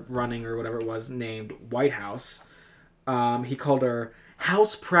office or running or whatever it was named White House, he called her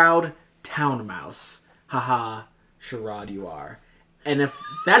house proud town mouse. Haha, charade you are. And if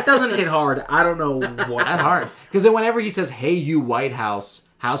that doesn't hit hard, I don't know what That hard. Because then whenever he says, hey, you White House,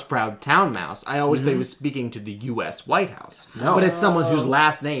 house proud town mouse, I always thought he was speaking to the U.S. White House. No. But it's someone whose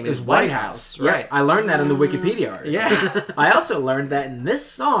last name is White House. Right. Yeah, I learned that in the Wikipedia article. Yeah. I also learned that in this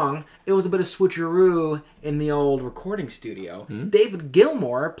song, it was a bit of switcheroo in the old recording studio. David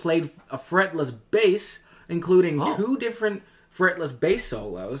Gilmour played a fretless bass, including 2 different fretless bass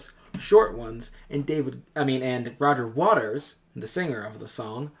solos, short ones, and Roger Waters, the singer of the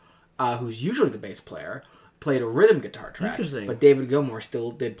song, who's usually the bass player, played a rhythm guitar track. Interesting. But David Gilmour still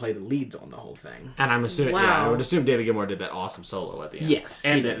did play the leads on the whole thing. And I'm assuming, Wow. I would assume David Gilmour did that awesome solo at the end. Yes, he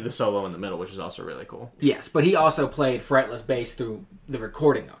And did. the solo in the middle, which is also really cool. Yes, but he also played fretless bass through the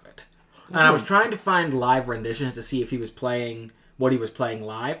recording of it. And I was trying to find live renditions to see if he was playing what he was playing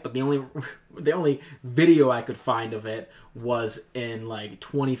live, but the only video I could find of it was in like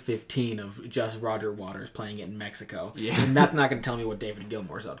 2015 of just Roger Waters playing it in Mexico. Yeah. And that's not going to tell me what David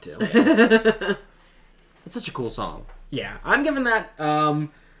Gilmour's up to. It's such a cool song. Yeah, I'm giving that, I'm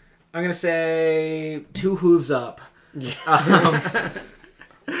going to say 2 hooves up.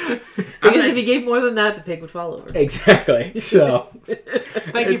 Because if you gave more than that, the pig would fall over. Exactly. So,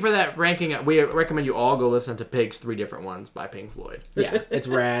 Thank you for that ranking. We recommend you all go listen to Pigs, 3 different ones by Pink Floyd. yeah, it's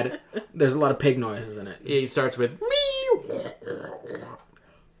rad. There's a lot of pig noises in it. It starts with me.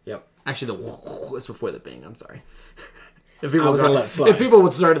 Yep. Actually, the is before the bing. I'm sorry. If I was gonna let it slide. if people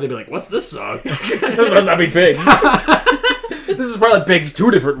would start it, they'd be like, "What's this song?" This must not be pigs. This is probably pigs,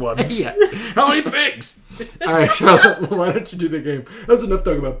 2 different ones. Yeah. How many pigs? All right, Charlotte. Why don't you do the game? That's enough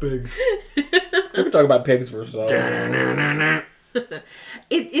talking about pigs. We can talk about pigs for so long.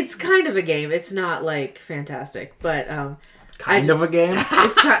 It's kind of a game. It's not like fantastic, but Kind of a game.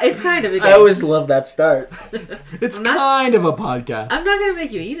 It's kind of a game. I always love that start. It's I'm not- kind of a podcast. I'm not gonna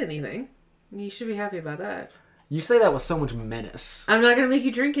make you eat anything. You should be happy about that. You say that with so much menace. I'm not gonna make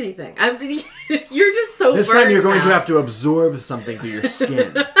you drink anything. You're just so. This time you're going to burned have to absorb something through your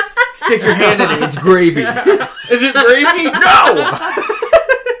skin. Stick your hand in it. It's gravy. Is it gravy? No!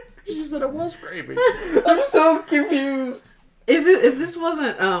 She said it was gravy. I'm so confused. If this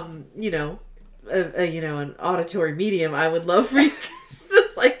wasn't an auditory medium, I would love for you guys to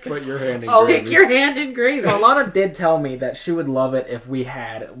like Put your hand in stick gravy. your hand in gravy. Well, Lana did tell me that she would love it if we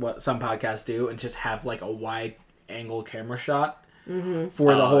had what some podcasts do and just have like a wide angle camera shot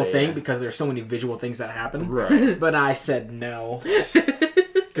for the whole thing because there's so many visual things that happen. Right. But I said no.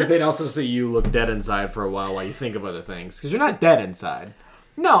 Because they'd also see you look dead inside for a while you think of other things. Because you're not dead inside.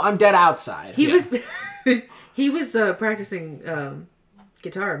 No, I'm dead outside. He was practicing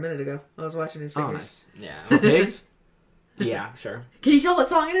guitar a minute ago. I was watching his Oh, fingers. nice. Yeah. For pigs? Yeah, sure. Can you tell what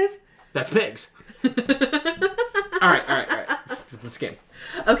song it is? That's pigs. Alright. Let's game.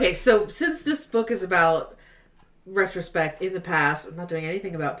 Okay, so since this book is about retrospect in the past, I'm not doing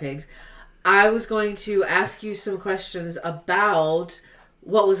anything about pigs. I was going to ask you some questions about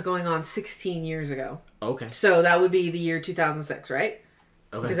what was going on 16 years ago. Okay. So that would be the year 2006, right?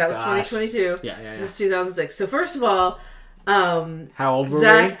 Okay. Because that was Gosh. 2022. Yeah. This is 2006. So first of all, How old were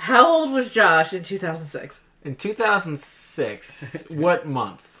Zach, how old was Josh in 2006? we? In 2006, what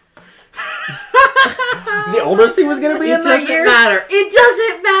month? The oldest he was going to be It in that doesn't year? matter. It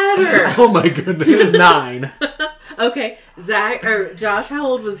doesn't matter. Oh my goodness. He was 9. Okay, Zach or Josh, how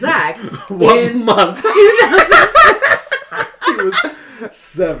old was Zach What month? 2006? He was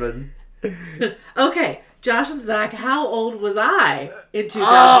 7. Okay, Josh and Zach, how old was I in 2006?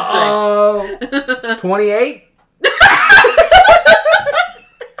 Oh. 28?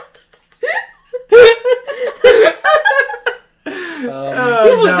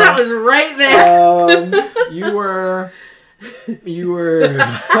 That was right there. You were.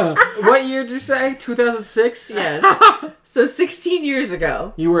 What year did you say? 2006? Yes. So 16 years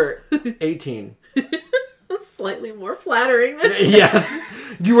ago. You were 18. Slightly more flattering than Yes.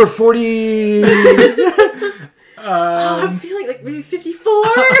 You were 40. I'm feeling like maybe 54.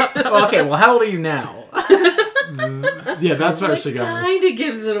 Okay, well, how old are you now? Yeah, that's where That she goes. kind of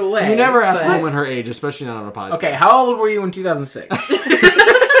gives it away. You never ask a but- woman her age, especially not on a podcast. Okay, how old were you in 2006?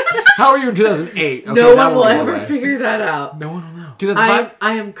 How are you in 2008? Okay, No that one will go ever away. figure that out. No one will know. 2005?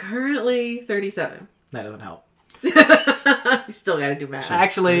 I am currently 37. That doesn't help. You still got to do math.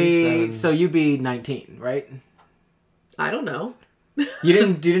 Actually, 37. so you'd be 19, right? I don't know. You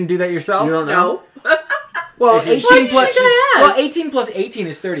didn't do that yourself? You don't know? No. Well, If you- 18 Why do you plus think I asked? 18 plus 18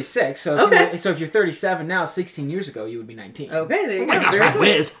 is 36. So Okay. so if you're 37 now, 16 years ago, you would be 19. Okay, there you Oh my go. gosh, Very math cool.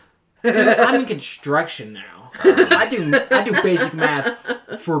 whiz. Dude, I'm in construction now. I do basic math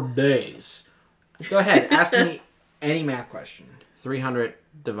for days. Go ahead, ask me any math question. 300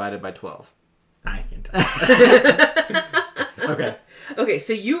 divided by 12. I can tell. Okay. Okay,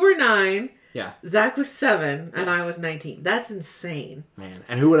 so you were 9, Yeah. Zach was 7, and I was 19. That's insane. Man.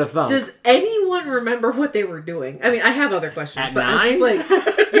 And who would have thought? Does anyone remember what they were doing? I mean, I have other questions, At but I'm 9? just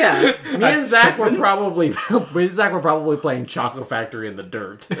like, yeah. Me and Zach were probably playing Chocolate Factory in the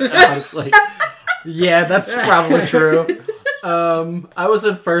dirt. Honestly. Yeah, that's probably true. I was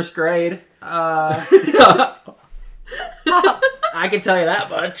in first grade. I can tell you that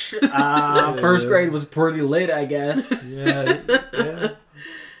much. First grade was pretty lit, I guess. Yeah.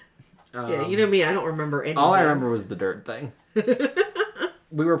 Yeah, you know me, I don't remember anything. All I remember was the dirt thing.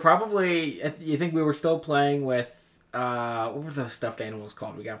 We were probably. You think we were still playing with what were those stuffed animals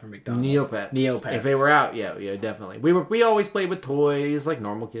called we got from McDonald's? Neopets. Neopets. If they were out, yeah, definitely. We always played with toys like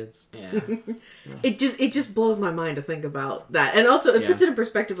normal kids. Yeah. It just blows my mind to think about that, and also it Yeah. puts it in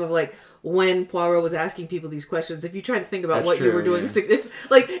perspective of like when Poirot was asking people these questions. If you try to think about That's what you true, were doing, yeah. if a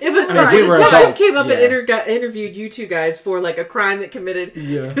if we were detective adults, came up yeah. and interviewed you two guys for like a crime that committed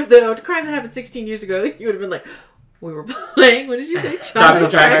Yeah. the crime that happened 16 years ago, you would have been like, we were playing. What did you say?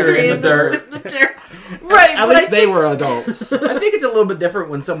 Chocolate Factory in the dirt. The dirt. Right. At but least I they think- were adults. I think it's a little bit different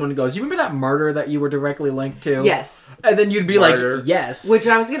when someone goes, "You remember that murder that you were directly linked to?" Yes. And then you'd be Murder. like, "Yes." Which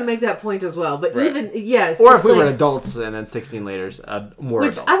I was going to make that point as well, but Right. even yes. Or if we were like- adults and then 16 later, more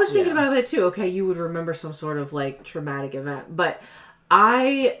Which adults. I was thinking Yeah. about that too. Okay, you would remember some sort of like traumatic event, but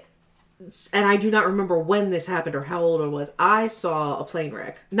I do not remember when this happened or how old I was. I saw a plane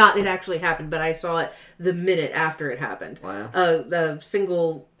wreck. Not it actually happened, but I saw it the minute after it happened. Wow. A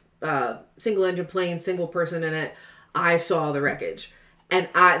single engine plane, single person in it. I saw the wreckage, and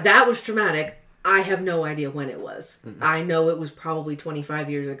that was traumatic. I have no idea when it was. I know it was probably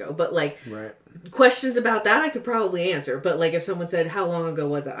 25 years ago, but like Right. questions about that I could probably answer. But like if someone said how long ago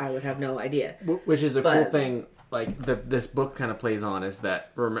was it, I would have no idea. Which is a cool But- thing, like this book kind of plays on, is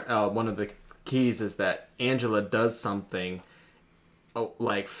that one of the keys is that Angela does something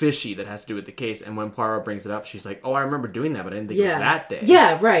like fishy that has to do with the case, and when Poirot brings it up, she's like, "Oh, I remember doing that, but I didn't think it was that day."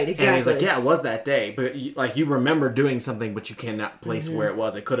 Yeah, right, exactly. And he's like, "Yeah, it was that day, but you remember doing something, but you cannot place Mm-hmm. where it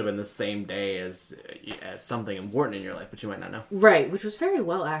was. It could have been the same day as something important in your life, but you might not know." Right, which was very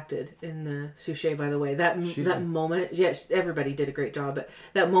well acted in the Suchet, by the way. That moment, yes, everybody did a great job, but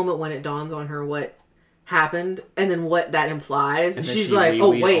that moment when it dawns on her what happened and then what that implies, And then she's she like,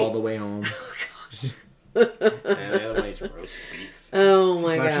 "Oh wee-weed wait, all the way home. And the other one eats roast beef. oh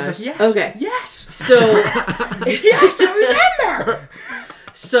my She's gosh." like, "Yes, Okay, yes." so Yes, I remember.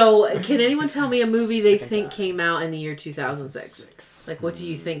 so can anyone tell me a movie they think came out in the year 2006? Like, what do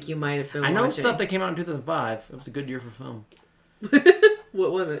you think you might have been? I know watching? stuff that came out in 2005. It was a good year for film.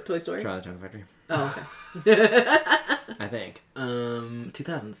 What was it? Toy Story? Charlie Chocolate Factory. Oh, okay. I think.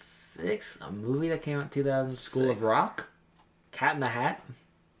 2006, a movie that came out in 2006. School of Rock. Cat in the Hat.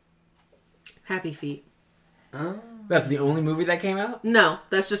 Happy Feet. Oh. That's the only movie that came out. No,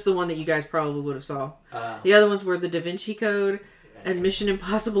 that's just the one that you guys probably would have saw. The other ones were The Da Vinci Code and Mission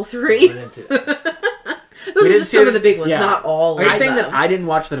Impossible 3. didn't see that. Those are didn't just see some it- of the big ones, yeah. not all Are you of saying them. that I didn't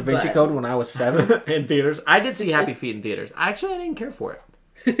watch the Da Vinci But- Code when I was 7? In theaters. I did see Happy Feet in theaters. Actually, I didn't care for it.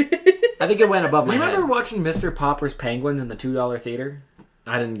 I think it went above Do my you remember head. watching Mr. Popper's Penguins in the $2 theater?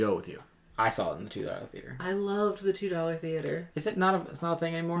 I didn't go with you. I saw it in the $2 theater. I loved the $2 theater. Is it not? It's not a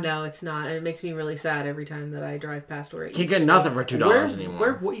thing anymore. No, it's not, and it makes me really sad every time that I drive past where it Can't used get to nothing for $2 anymore.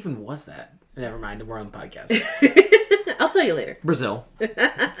 Where? What even was that? Never mind. We're on the podcast. be. I'll tell you later. Brazil.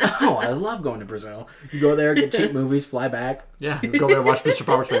 Oh, I love going to Brazil. You go there, get cheap movies, fly back. Yeah, go there, watch Mr.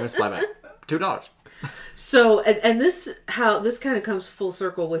 Popper's Famous, fly back. $2. So, and this kind of comes full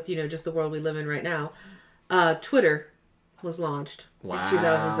circle with just the world we live in right now. Twitter was launched in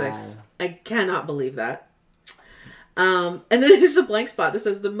 2006. I cannot believe that. And then there's a blank spot that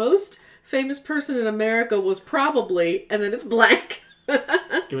says the most famous person in America was probably, and then it's blank.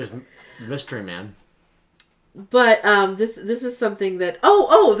 It was Mystery Man. But this is something that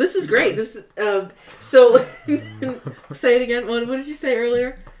this is great. This so say it again. What did you say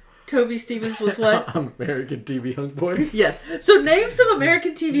earlier? Toby Stevens was what? American TV hunk boy. Yes. So name some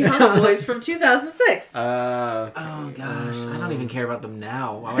American TV hunk boys from 2006. Oh gosh, I don't even care about them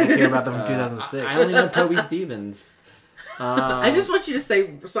now. Why would I care about them from 2006? I only know Toby Stevens. I just want you to say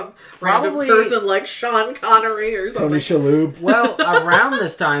some Probably- random person like Sean Connery or something. Shalhoub. Well, around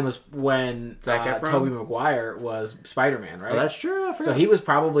this time was when Zac Efron? Tobey Maguire was Spider-Man, right? Oh, that's true. I forgot. So he was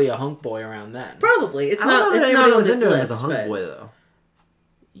probably a hunk boy around then. Probably. It's I don't not. know that It's not anybody on was this into him list. as a hunk but boy though.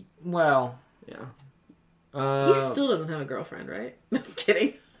 Well, Yeah. he still doesn't have a girlfriend, right? I'm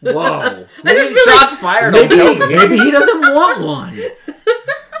kidding. Whoa. I just feel shots fired. Maybe, on Toby. maybe he doesn't want one.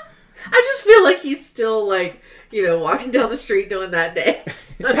 I just feel like he's still like walking down the street doing that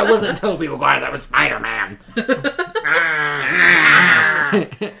dance. That wasn't Toby Maguire. That was Spider-Man.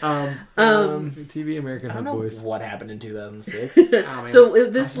 TV American I don't hunk know boys. what happened in 2006. So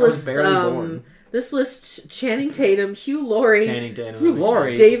this I was lists barely born. this lists Channing Tatum, Hugh Laurie, Channing Tatum, Hugh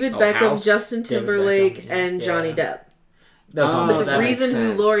Laurie. David Oh, Beckham, House. Justin David Timberlake, Beckham, yeah. and Johnny Yeah. Depp. That's Oh, But the that makes reason Hugh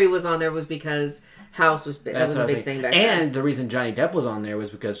sense. Laurie was on there was because House was big. That That's was a what I big think. thing back then. And the reason Johnny Depp was on there was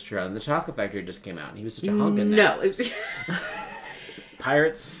because Charlie and the Chocolate Factory just came out, and he was such a hunk in that. No, it was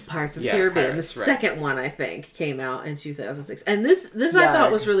Pirates. Pirates of the Yeah, Caribbean. Pirates, The right. second one, I think, came out in 2006. And this I Yeah,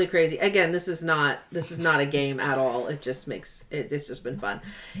 thought was really crazy. Again, this is not a game at all. It just makes it's just been fun.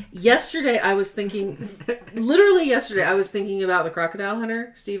 Yesterday I was thinking I was thinking about The Crocodile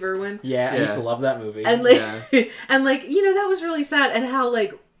Hunter, Steve Irwin. Yeah, I used Yeah. to love that movie. And like Yeah. and like, that was really sad, and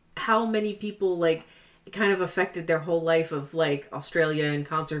how many people like kind of affected their whole life of like Australia and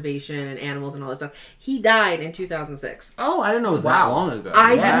conservation and animals and all that stuff. He died in 2006. Oh, I didn't know it was that Wow. long ago.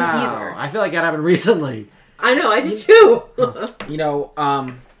 I didn't either. I feel like that happened recently. I know, I did too.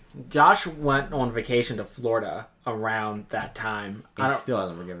 Josh went on vacation to Florida around that time. He still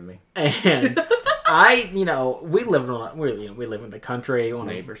hasn't forgiven me. And we live in the country on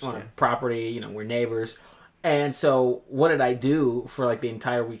Neighbors, on a yeah. property. We're neighbors. And so, what did I do for like the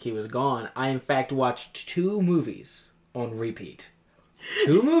entire week he was gone? I in fact watched 2 movies on repeat.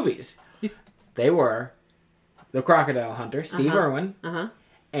 2 movies. They were The Crocodile Hunter, Steve Irwin,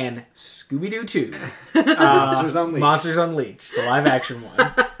 and Scooby-Doo 2, Monsters Unleashed. Monsters Unleashed, the live action one.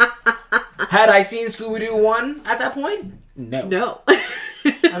 Had I seen Scooby-Doo 1 at that point? No. No.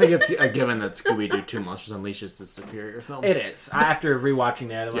 I think it's a given that Scooby-Doo 2 Monsters Unleashed is the superior film. It is. After rewatching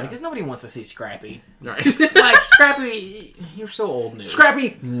the other one, Yeah. because nobody wants to see Scrappy. Right. Like, Scrappy, you're so old news.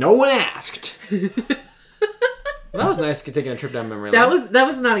 Scrappy, no one asked. That was nice taking a trip down memory lane. That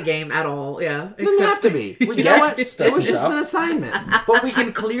was not a game at all. Yeah. It doesn't have to be. We You know what? guessed It was just stuff. an assignment. But we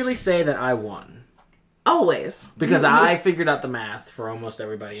can clearly say that I won. Always. Because I figured out the math for almost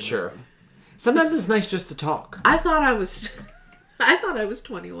everybody in the Sure. room. Sometimes it's nice just to talk. I thought I was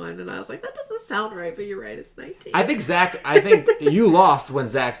 21, and I was like, that doesn't sound right, but you're right, it's 19. I think you lost when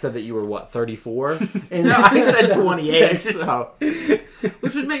Zach said that you were, 34? And No, I said 28. So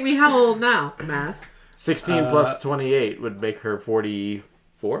Which would make me how old now? Math. 16 plus 28 would make her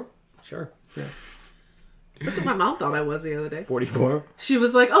 44? Sure. That's what my mom thought I was the other day. 44? She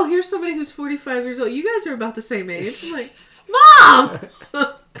was like, oh, here's somebody who's 45 years old. You guys are about the same age. I'm like, Mom!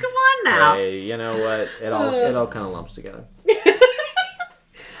 Come on now. Hey, you know what? It all kind of lumps together.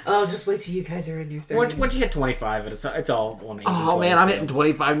 Oh, just wait till you guys are in your 30s. Once you hit 25, it's all one age. Oh, man, I'm hitting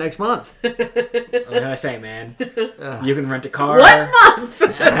 25 next month. What can I say, man? You can rent a car. What month?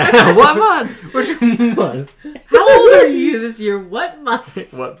 What month? Which month? How old are you this year? What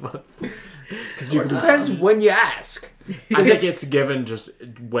month? What month? Because It depends when you ask. I think it's given just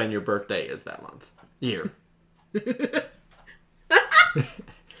when your birthday is that month. Year.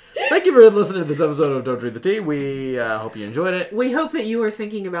 Thank you for listening to this episode of Don't Drink the Tea. We hope you enjoyed it. We hope that you were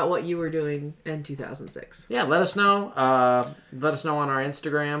thinking about what you were doing in 2006. Yeah, let us know. Let us know on our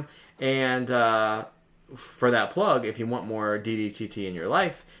Instagram. And for that plug, if you want more DDTT in your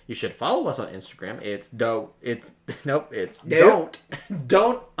life, you should follow us on Instagram. It's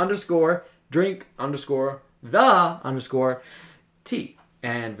don't underscore drink underscore the underscore tea.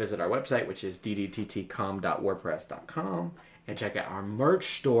 And visit our website, which is ddttcom.wordpress.com. And check out our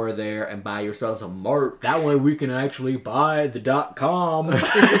merch store there and buy yourself some merch. That way we can actually buy the .com.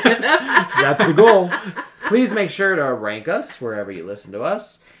 That's the goal. Please make sure to rank us wherever you listen to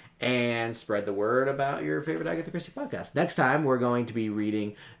us. And spread the word about your favorite Agatha Christie podcast. Next time, we're going to be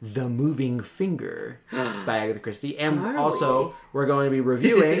reading The Moving Finger by Agatha Christie. And also, we're going to be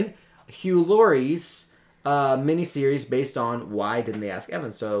reviewing Hugh Laurie's miniseries based on Why Didn't They Ask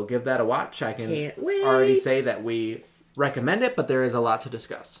Evan? So give that a watch. I can already say that we recommend it, but there is a lot to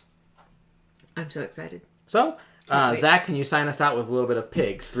discuss. I'm so excited. So, Zach, can you sign us out with a little bit of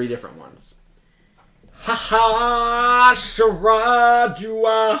pigs? 3 different ones. Ha ha, Sharad, you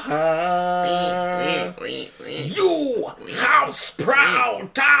house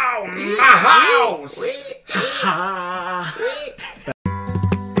proud town, my house. Ha ha.